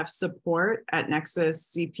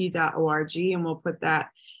orfsupport@nexuscp.org, and we'll put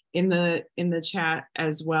that in the chat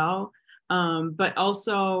as well. But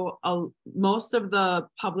also most of the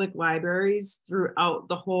public libraries throughout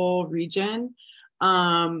the whole region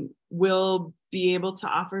will be able to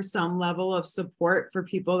offer some level of support for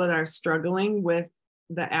people that are struggling with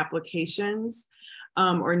the applications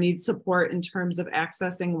or need support in terms of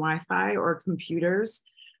accessing Wi-Fi or computers.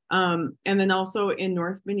 And then also in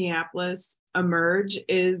North Minneapolis, Emerge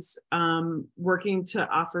is working to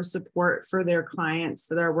offer support for their clients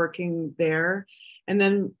that are working there. And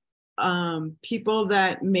then people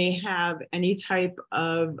that may have any type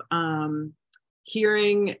of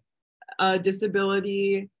hearing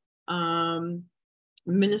disability,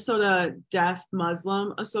 Minnesota Deaf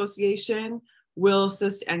Muslim Association will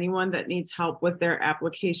assist anyone that needs help with their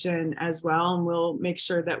application as well. And we'll make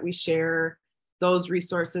sure that we share those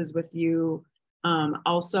resources with you.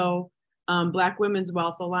 Also, Black Women's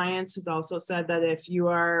Wealth Alliance has also said that if you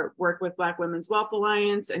work with Black Women's Wealth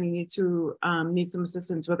Alliance and you need some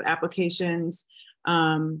assistance with applications,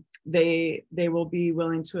 they will be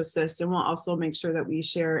willing to assist. And we'll also make sure that we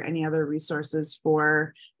share any other resources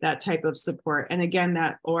for that type of support. And again,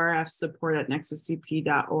 that ORF support at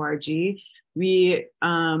nexuscp.org. We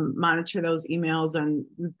monitor those emails, and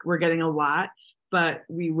we're getting a lot, but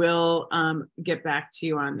we will get back to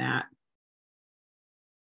you on that.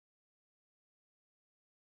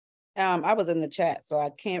 I was in the chat, so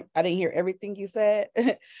I didn't hear everything you said,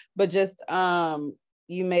 but just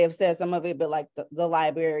you may have said some of it, but like the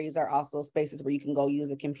libraries are also spaces where you can go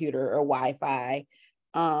use a computer or Wi-Fi.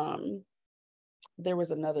 There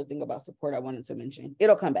was another thing about support I wanted to mention.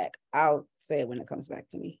 It'll come back. I'll say it when it comes back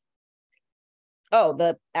to me. Oh,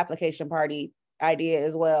 the application party idea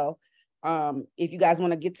as well. If you guys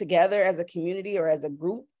want to get together as a community or as a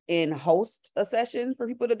group and host a session for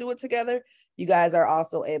people to do it together, you guys are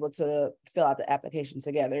also able to fill out the application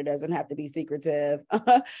together. It doesn't have to be secretive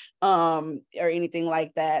or anything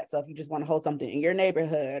like that. So if you just want to host something in your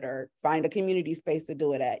neighborhood or find a community space to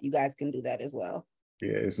do it at, you guys can do that as well.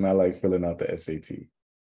 Yeah, it's not like filling out the SAT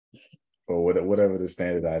or whatever the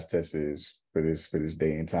standardized test is for this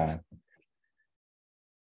day and time.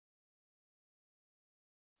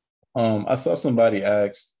 I saw somebody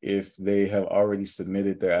asked if they have already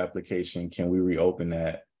submitted their application, can we reopen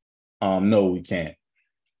that? No, we can't.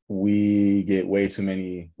 We get way too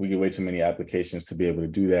many applications to be able to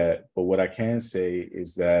do that. But what I can say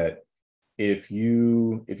is that if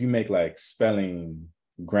you make like spelling,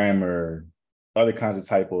 grammar, other kinds of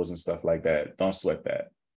typos and stuff like that, don't sweat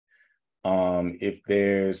that. If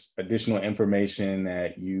there's additional information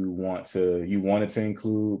that you wanted to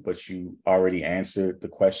include, but you already answered the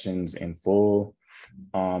questions in full,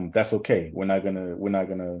 that's okay. We're not gonna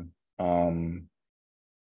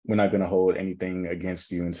hold anything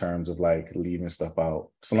against you in terms of like leaving stuff out,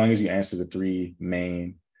 so long as you answer the three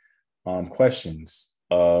main questions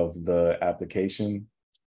of the application,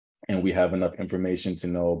 and we have enough information to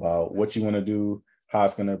know about what you want to do, how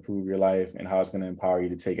it's going to improve your life, and how it's going to empower you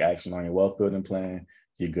to take action on your wealth building plan,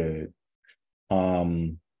 you're good.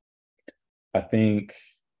 I think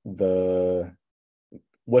what's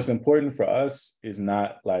important for us is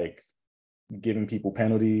not like giving people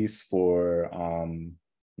penalties for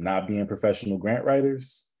not being professional grant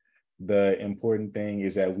writers. The important thing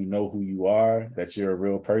is that we know who you are, that you're a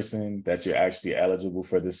real person, that you're actually eligible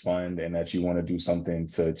for this fund, and that you want to do something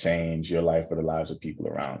to change your life or the lives of people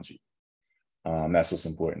around you. That's what's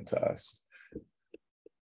important to us.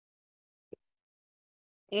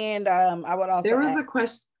 And I would also there was a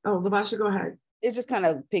question. Oh, Lavasha, go ahead. It's just kind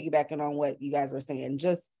of piggybacking on what you guys were saying.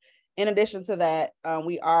 Just in addition to that,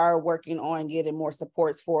 we are working on getting more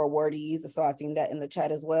supports for awardees. So I've seen that in the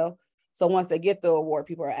chat as well. So once they get the award,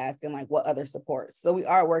 people are asking like what other supports. So we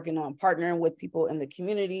are working on partnering with people in the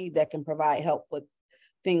community that can provide help with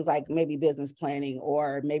things like maybe business planning,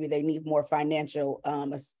 or maybe they need more financial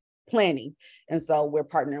planning. And so we're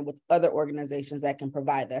partnering with other organizations that can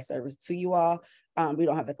provide that service to you all. We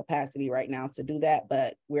don't have the capacity right now to do that,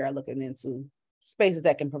 but we are looking into spaces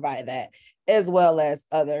that can provide that, as well as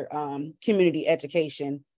other community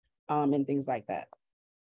education and things like that.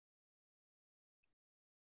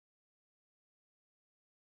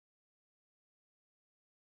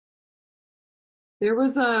 There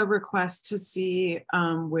was a request to see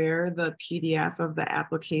where the PDF of the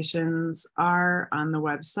applications are on the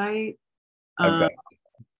website. Okay.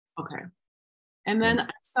 And then I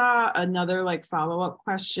saw another like follow-up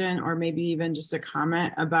question, or maybe even just a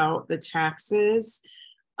comment about the taxes.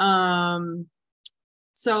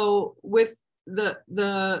 So with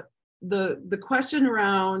the question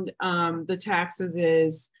around the taxes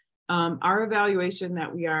is our evaluation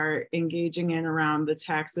that we are engaging in around the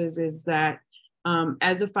taxes is that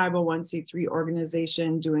as a 501c3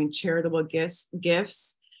 organization doing charitable gifts,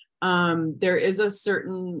 there is a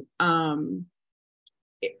certain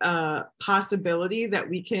possibility that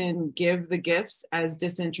we can give the gifts as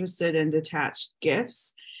disinterested and detached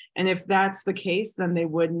gifts. And if that's the case, then they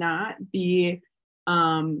would not be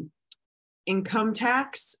income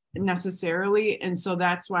tax necessarily. And so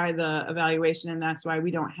that's why the evaluation, and that's why we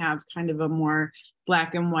don't have kind of a more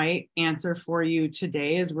black and white answer for you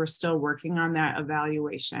today, is we're still working on that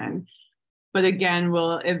evaluation. But again,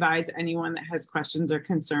 we'll advise anyone that has questions or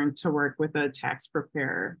concerns to work with a tax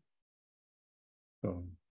preparer. All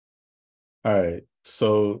right,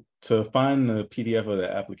 so to find the PDF of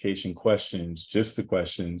the application questions, just the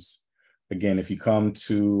questions, again, if you come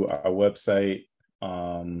to our website,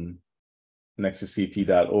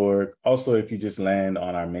 nexuscp.org. Also, if you just land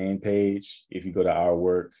on our main page, if you go to our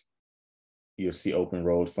work, you'll see Open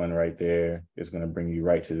Road Fund right there. It's going to bring you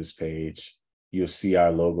right to this page. You'll see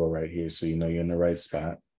our logo right here, so you know you're in the right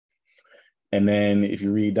spot. And then if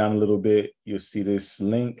you read down a little bit, you'll see this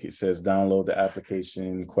link. It says download the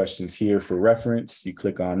application questions here for reference. You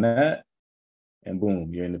click on that and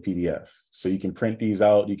boom, you're in the PDF. So you can print these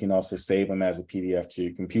out. You can also save them as a PDF to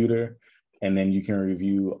your computer. And then you can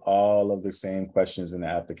review all of the same questions in the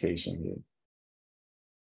application here.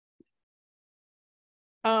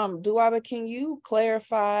 Duwaba, can you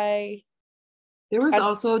clarify? There was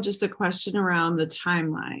also just a question around the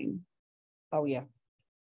timeline. Oh, yeah.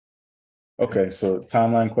 Okay, so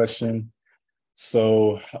timeline question.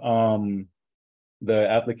 So the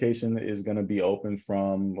application is going to be open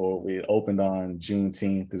from, or we opened on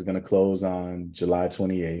Juneteenth, is going to close on July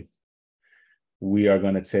 28th. We are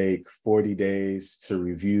going to take 40 days to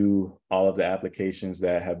review all of the applications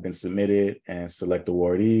that have been submitted and select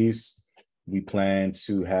awardees. We plan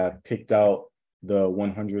to have picked out the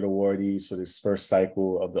 100 awardees for this first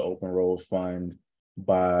cycle of the Open Road Fund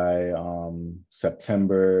by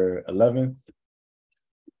September 11th.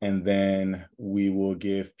 And then we will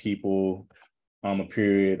give people a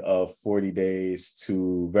period of 40 days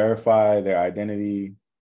to verify their identity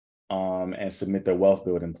and submit their wealth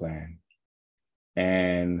building plan.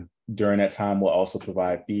 And during that time, we'll also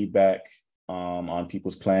provide feedback on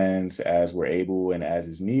people's plans as we're able and as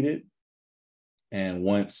is needed. And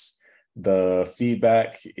once the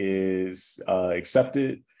feedback is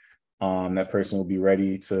accepted, that person will be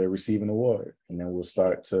ready to receive an award. And then we'll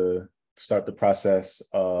start the process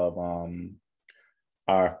of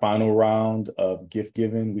our final round of gift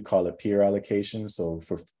giving. We call it peer allocation. So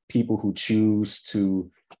for people who choose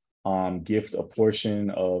to gift a portion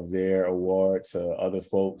of their award to other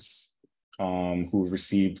folks, who've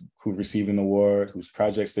received an award, whose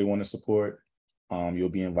projects they want to support. You'll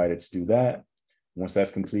be invited to do that. Once that's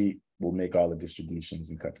complete, we'll make all the distributions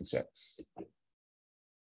and cut the checks.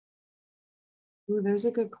 Ooh, there's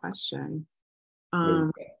a good question.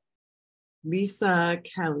 Lisa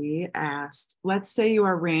Kelly asked, let's say you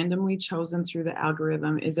are randomly chosen through the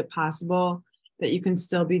algorithm. Is it possible that you can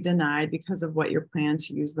still be denied because of what your plan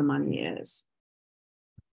to use the money is?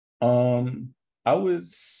 I would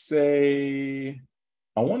say,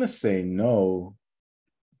 I want to say no,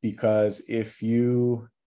 because if you're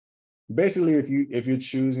writing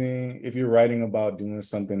about doing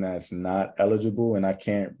something that's not eligible, and I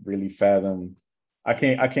can't really fathom, I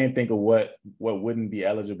can't think of what wouldn't be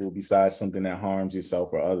eligible besides something that harms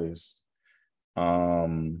yourself or others.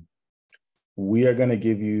 We're going to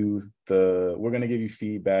give you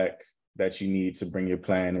feedback that you need to bring your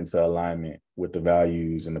plan into alignment with the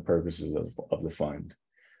values and the purposes of the fund.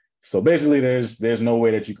 So basically there's no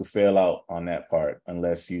way that you could fail out on that part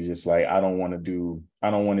unless you just like, I don't want to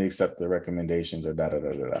accept the recommendations or da da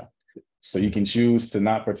da da da. So you can choose to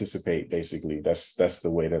not participate, basically. That's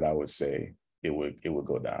the way that I would say it would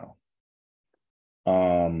go down.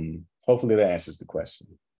 Hopefully that answers the question.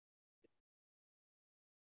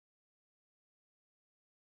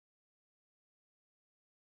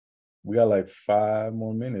 We got like 5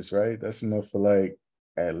 more minutes, right? That's enough for like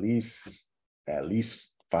at least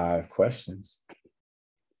 5 questions.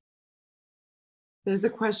 There's a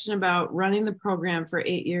question about running the program for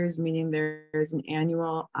 8 years, meaning there's an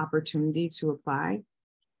annual opportunity to apply.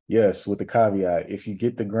 Yes, with the caveat, if you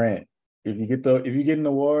get the grant, if you get an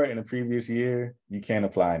award in the previous year, you can't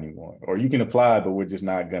apply anymore. Or you can apply, but we're just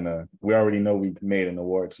not gonna, we already know we made an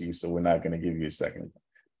award to you, so we're not gonna give you a second.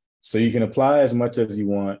 So you can apply as much as you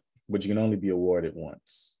want, but you can only be awarded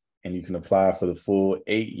once. And you can apply for the full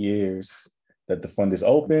 8 years that the fund is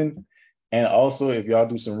open. And also, if y'all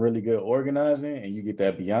do some really good organizing and you get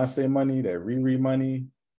that Beyonce money, that Riri money,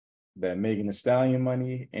 that Megan Thee Stallion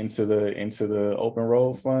money into the Open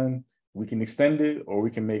Road Fund, we can extend it, or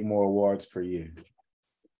we can make more awards per year.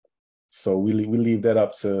 So we leave that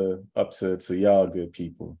up to y'all good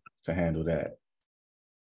people to handle that.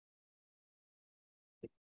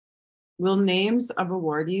 Will names of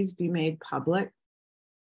awardees be made public?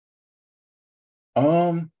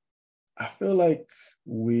 I feel like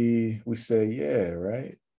we say yeah,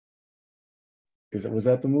 right? Was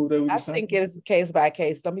that the move that we decided? I think it's case by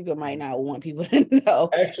case. Some people might not want people to know,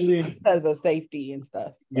 actually, because of safety and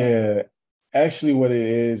stuff. Yeah, actually what it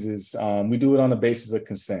is we do it on the basis of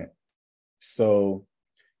consent. So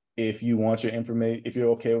if you want your information, if you're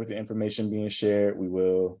okay with the information being shared, we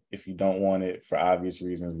will. If you don't want it for obvious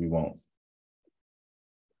reasons, we won't.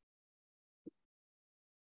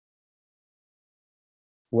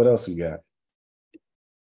 What else we got?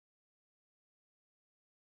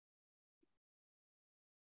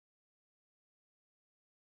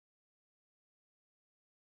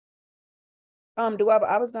 Duwaba,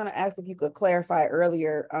 I was going to ask if you could clarify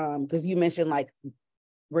earlier, because you mentioned like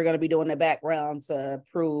we're going to be doing the background to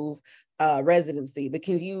prove residency, but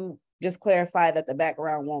can you just clarify that the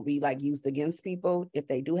background won't be like used against people if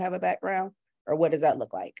they do have a background, or what does that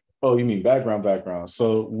look like? Oh, you mean background.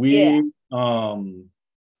 So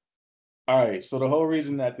all right, so the whole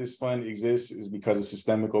reason that this fund exists is because of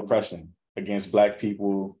systemic oppression against Black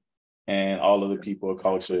people and all other people of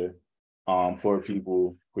culture, poor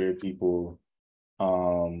people, queer people,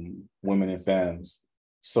 women and femmes.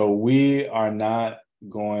 So we are not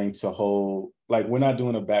going to hold, like, we're not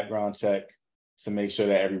doing a background check to make sure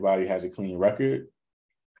that everybody has a clean record.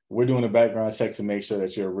 We're doing a background check to make sure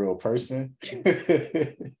that you're a real person,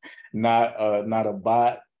 not a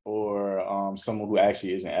bot or someone who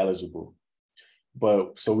actually isn't eligible.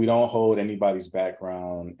 But so we don't hold anybody's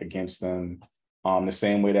background against them. The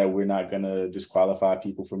same way that we're not gonna disqualify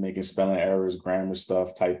people for making spelling errors, grammar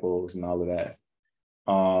stuff, typos, and all of that.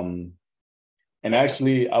 And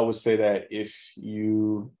actually, I would say that if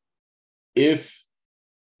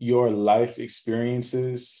your life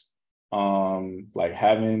experiences, like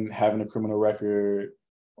having a criminal record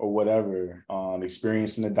or whatever,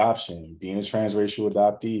 experiencing adoption, being a transracial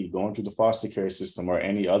adoptee, going through the foster care system or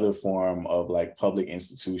any other form of like public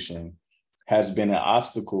institution has been an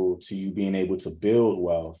obstacle to you being able to build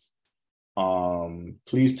wealth,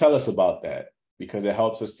 please tell us about that, because it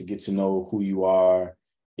helps us to get to know who you are.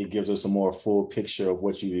 It gives us a more full picture of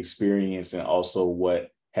what you've experienced and also what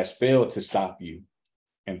has failed to stop you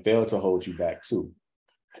and failed to hold you back too.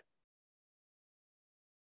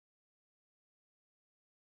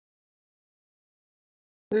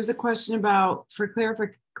 There's a question about, for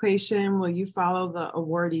clarification, will you follow the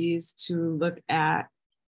awardees to look at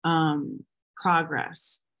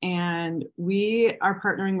progress. And we are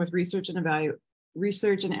partnering with Research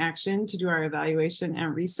and Action to do our evaluation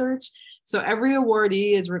and research. So every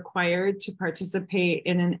awardee is required to participate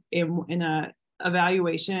in a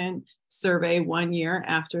evaluation survey 1 year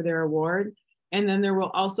after their award. And then there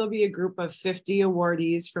will also be a group of 50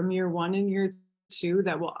 awardees from year 1 and year 2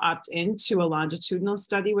 that will opt into a longitudinal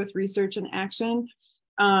study with Research and Action.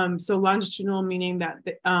 So longitudinal meaning that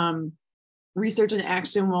Research and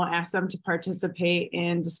Action will ask them to participate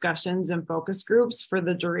in discussions and focus groups for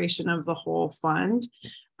the duration of the whole fund.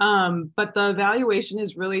 But the evaluation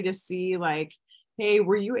is really to see like, hey,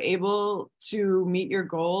 were you able to meet your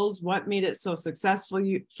goals? What made it so successful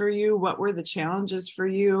for you? What were the challenges for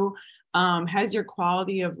you? Has your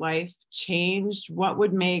quality of life changed? What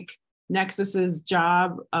would make Nexus's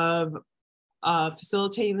job of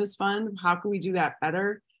facilitating this fund? How can we do that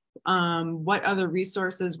better? What other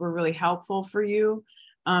resources were really helpful for you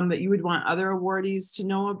that you would want other awardees to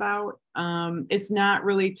know about? It's not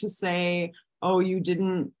really to say, oh, you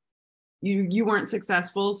weren't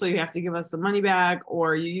successful, so you have to give us the money back,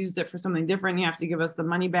 or you used it for something different, you have to give us the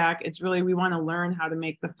money back. It's really, we want to learn how to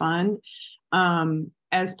make the fund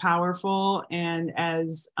as powerful and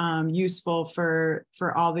as useful for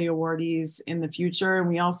all the awardees in the future. And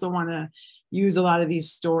we also want to use a lot of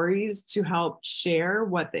these stories to help share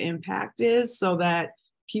what the impact is, so that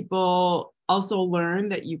people also learn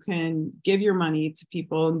that you can give your money to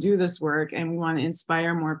people and do this work. And we want to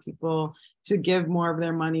inspire more people to give more of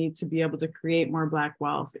their money to be able to create more Black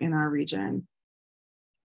wealth in our region.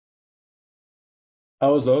 I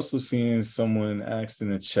was also seeing someone asked in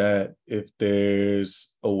the chat if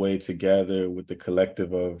there's a way to gather with the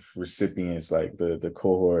collective of recipients, like the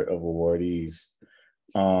cohort of awardees.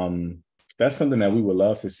 That's something that we would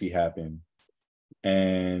love to see happen.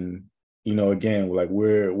 And, you know, again, like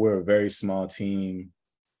we're a very small team,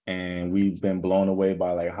 and we've been blown away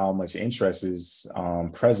by like how much interest is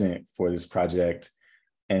present for this project.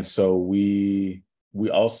 And so we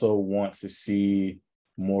also want to see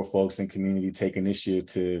more folks in community take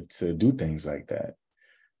initiative to do things like that.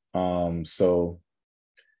 So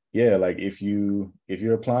yeah, like if you're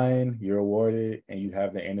applying, you're awarded, and you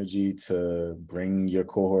have the energy to bring your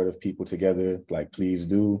cohort of people together, like please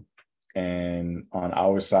do. And on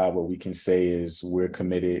our side, what we can say is we're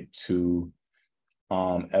committed to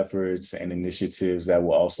efforts and initiatives that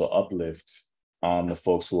will also uplift the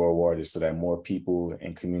folks who are awarded, so that more people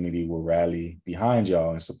in community will rally behind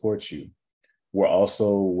y'all and support you. We're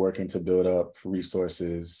also working to build up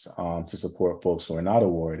resources to support folks who are not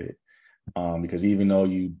awarded. Because even though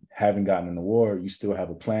you haven't gotten an award, you still have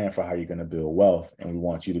a plan for how you're going to build wealth, and we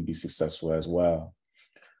want you to be successful as well.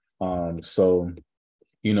 So,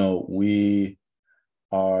 you know, we're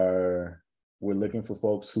looking for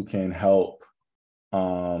folks who can help,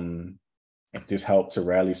 and just help to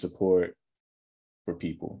rally support for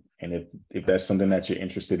people. And if that's something that you're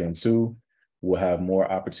interested in too, we'll have more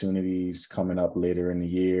opportunities coming up later in the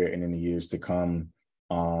year and in the years to come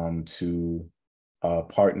to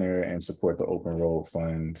partner and support the Open Road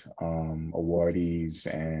Fund awardees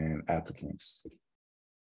and applicants.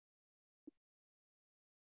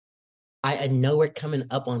 I know we're coming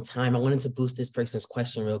up on time. I wanted to boost this person's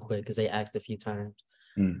question real quick because they asked a few times.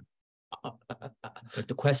 The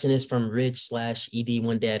question is from Rich/ED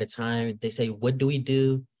One Day at a Time. They say, what do we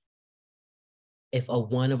do if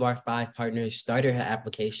one of our 5 partners started her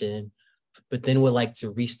application, but then would like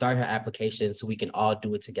to restart her application so we can all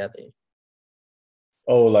do it together?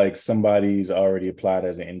 Oh, like somebody's already applied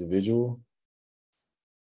as an individual?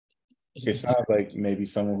 It sounds like maybe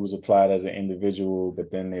someone who's applied as an individual,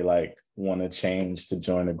 but then they like want to change to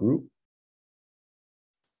join a group.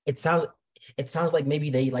 It sounds like maybe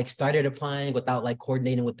they like started applying without like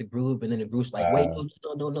coordinating with the group, and then the group's like, wait, no,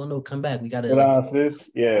 come back. We gotta like,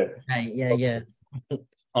 sis. Yeah. Right, yeah.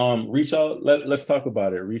 Reach out. Let's talk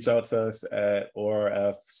about it. Reach out to us at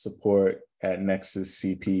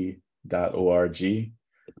orfsupport@nexuscp.org.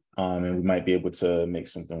 And we might be able to make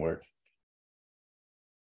something work.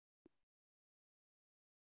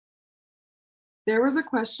 There was a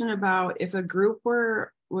question about if a group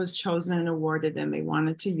was chosen and awarded and they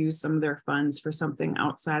wanted to use some of their funds for something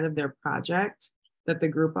outside of their project that the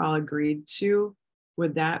group all agreed to,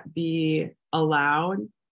 would that be allowed?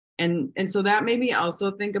 And so that made me also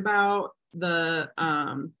think about the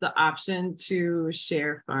option to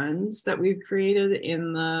share funds that we've created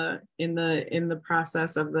in the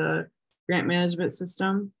process of the grant management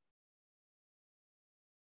system.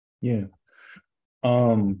 Yeah.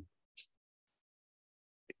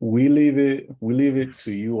 We leave it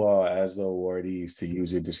to you all as the awardees to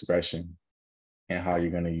use your discretion and how you're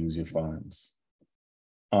going to use your funds.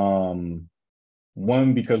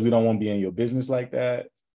 one, because we don't want to be in your business like that.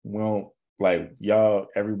 We don't like y'all,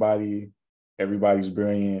 everybody's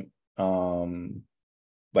brilliant.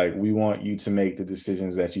 Like we want you to make the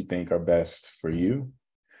decisions that you think are best for you.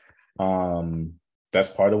 That's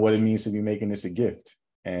part of what it means to be making this a gift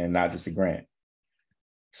and not just a grant.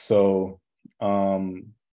 So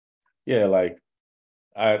yeah, like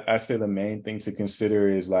I say the main thing to consider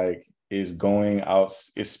is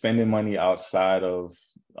spending money outside of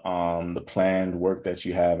the planned work that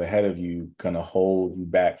you have ahead of you gonna hold you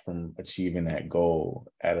back from achieving that goal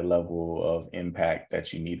at a level of impact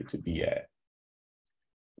that you need it to be at.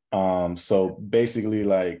 So basically,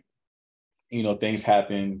 like, you know, things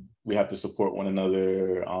happen, we have to support one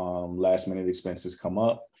another, last minute expenses come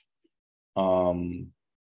up.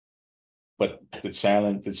 But the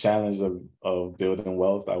challenge of building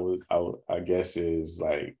wealth, I guess, is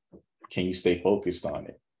like, can you stay focused on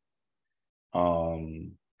it?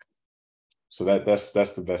 So that's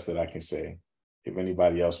the best that I can say. If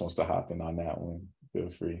anybody else wants to hop in on that one, feel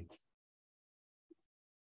free.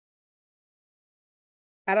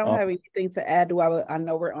 I don't have anything to add to I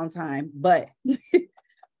know we're on time, but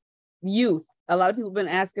youth. A lot of people have been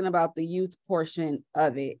asking about the youth portion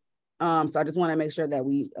of it. So I just want to make sure that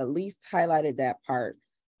we at least highlighted that part.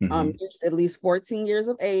 At least 14 years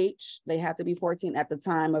of age. They have to be 14 at the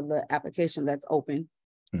time of the application that's open.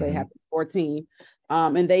 So they have to be 14.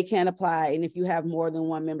 And they can apply. And if you have more than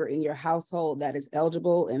one member in your household that is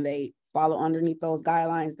eligible and they follow underneath those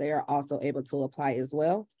guidelines, they are also able to apply as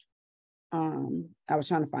well. I was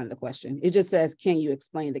trying to find the question. It just says, can you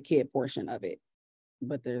explain the kid portion of it?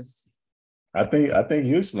 But there's I think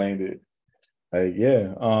you explained it. Like,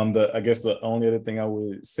 yeah. I guess the only other thing I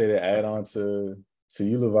would say to add on to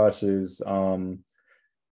you, Lavash, is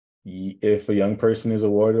if a young person is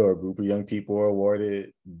awarded or a group of young people are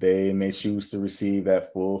awarded, they may choose to receive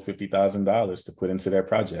that full $50,000 to put into their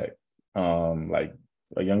project. Like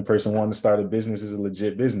a young person wanting to start a business is a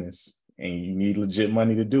legit business and you need legit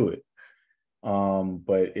money to do it.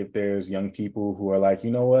 But if there's young people who are like,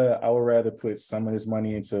 you know what, I would rather put some of this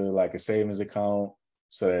money into like a savings account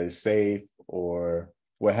so that it's safe or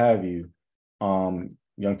what have you.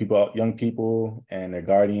 Young people and their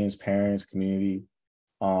guardians, parents, community.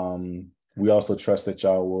 We also trust that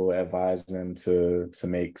y'all will advise them to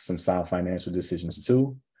make some sound financial decisions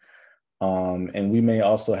too. And we may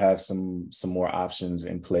also have some more options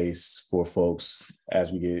in place for folks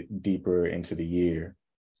as we get deeper into the year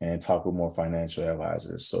and talk with more financial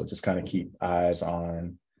advisors. So just kind of keep eyes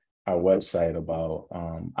on our website about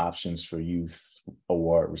options for youth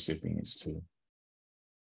award recipients too.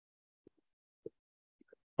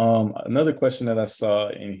 Another question that I saw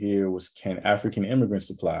in here was, can African immigrants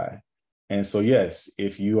apply? And so, yes,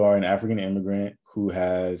 if you are an African immigrant who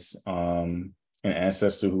has an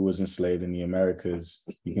ancestor who was enslaved in the Americas,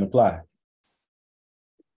 you can apply.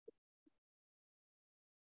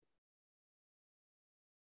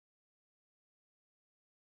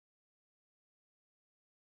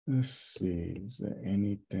 Let's see, is there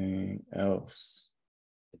anything else?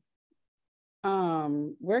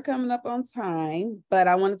 We're coming up on time, but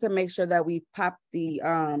I wanted to make sure that we pop the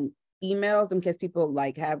emails in case people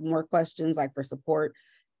like have more questions, like for support.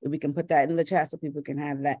 If we can put that in the chat so people can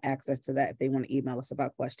have that access to that if they want to email us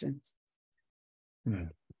about questions.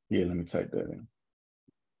 Yeah, let me type that in.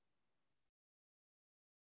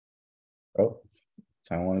 Oh,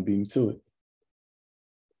 I want to beat me to it.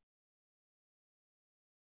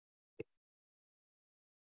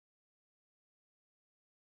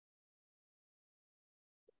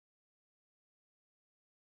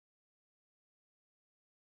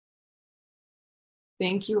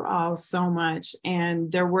 Thank you all so much.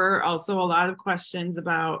 And there were also a lot of questions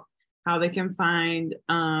about how they can find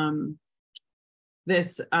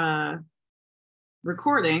this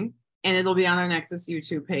recording, and it'll be on our Nexus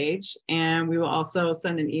YouTube page. And we will also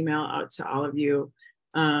send an email out to all of you.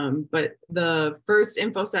 But the first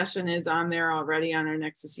info session is on there already on our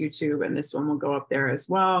Nexus YouTube, and this one will go up there as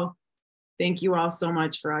well. Thank you all so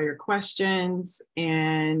much for all your questions,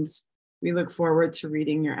 and we look forward to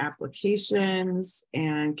reading your applications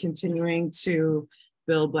and continuing to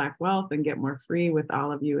build Black wealth and get more free with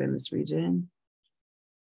all of you in this region.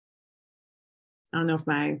 I don't know if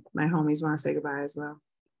my homies want to say goodbye as well.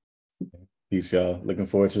 Peace, y'all. Looking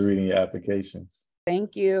forward to reading your applications.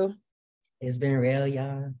 Thank you. It's been real,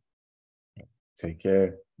 y'all. Take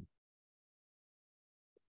care.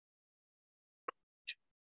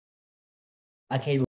 Okay.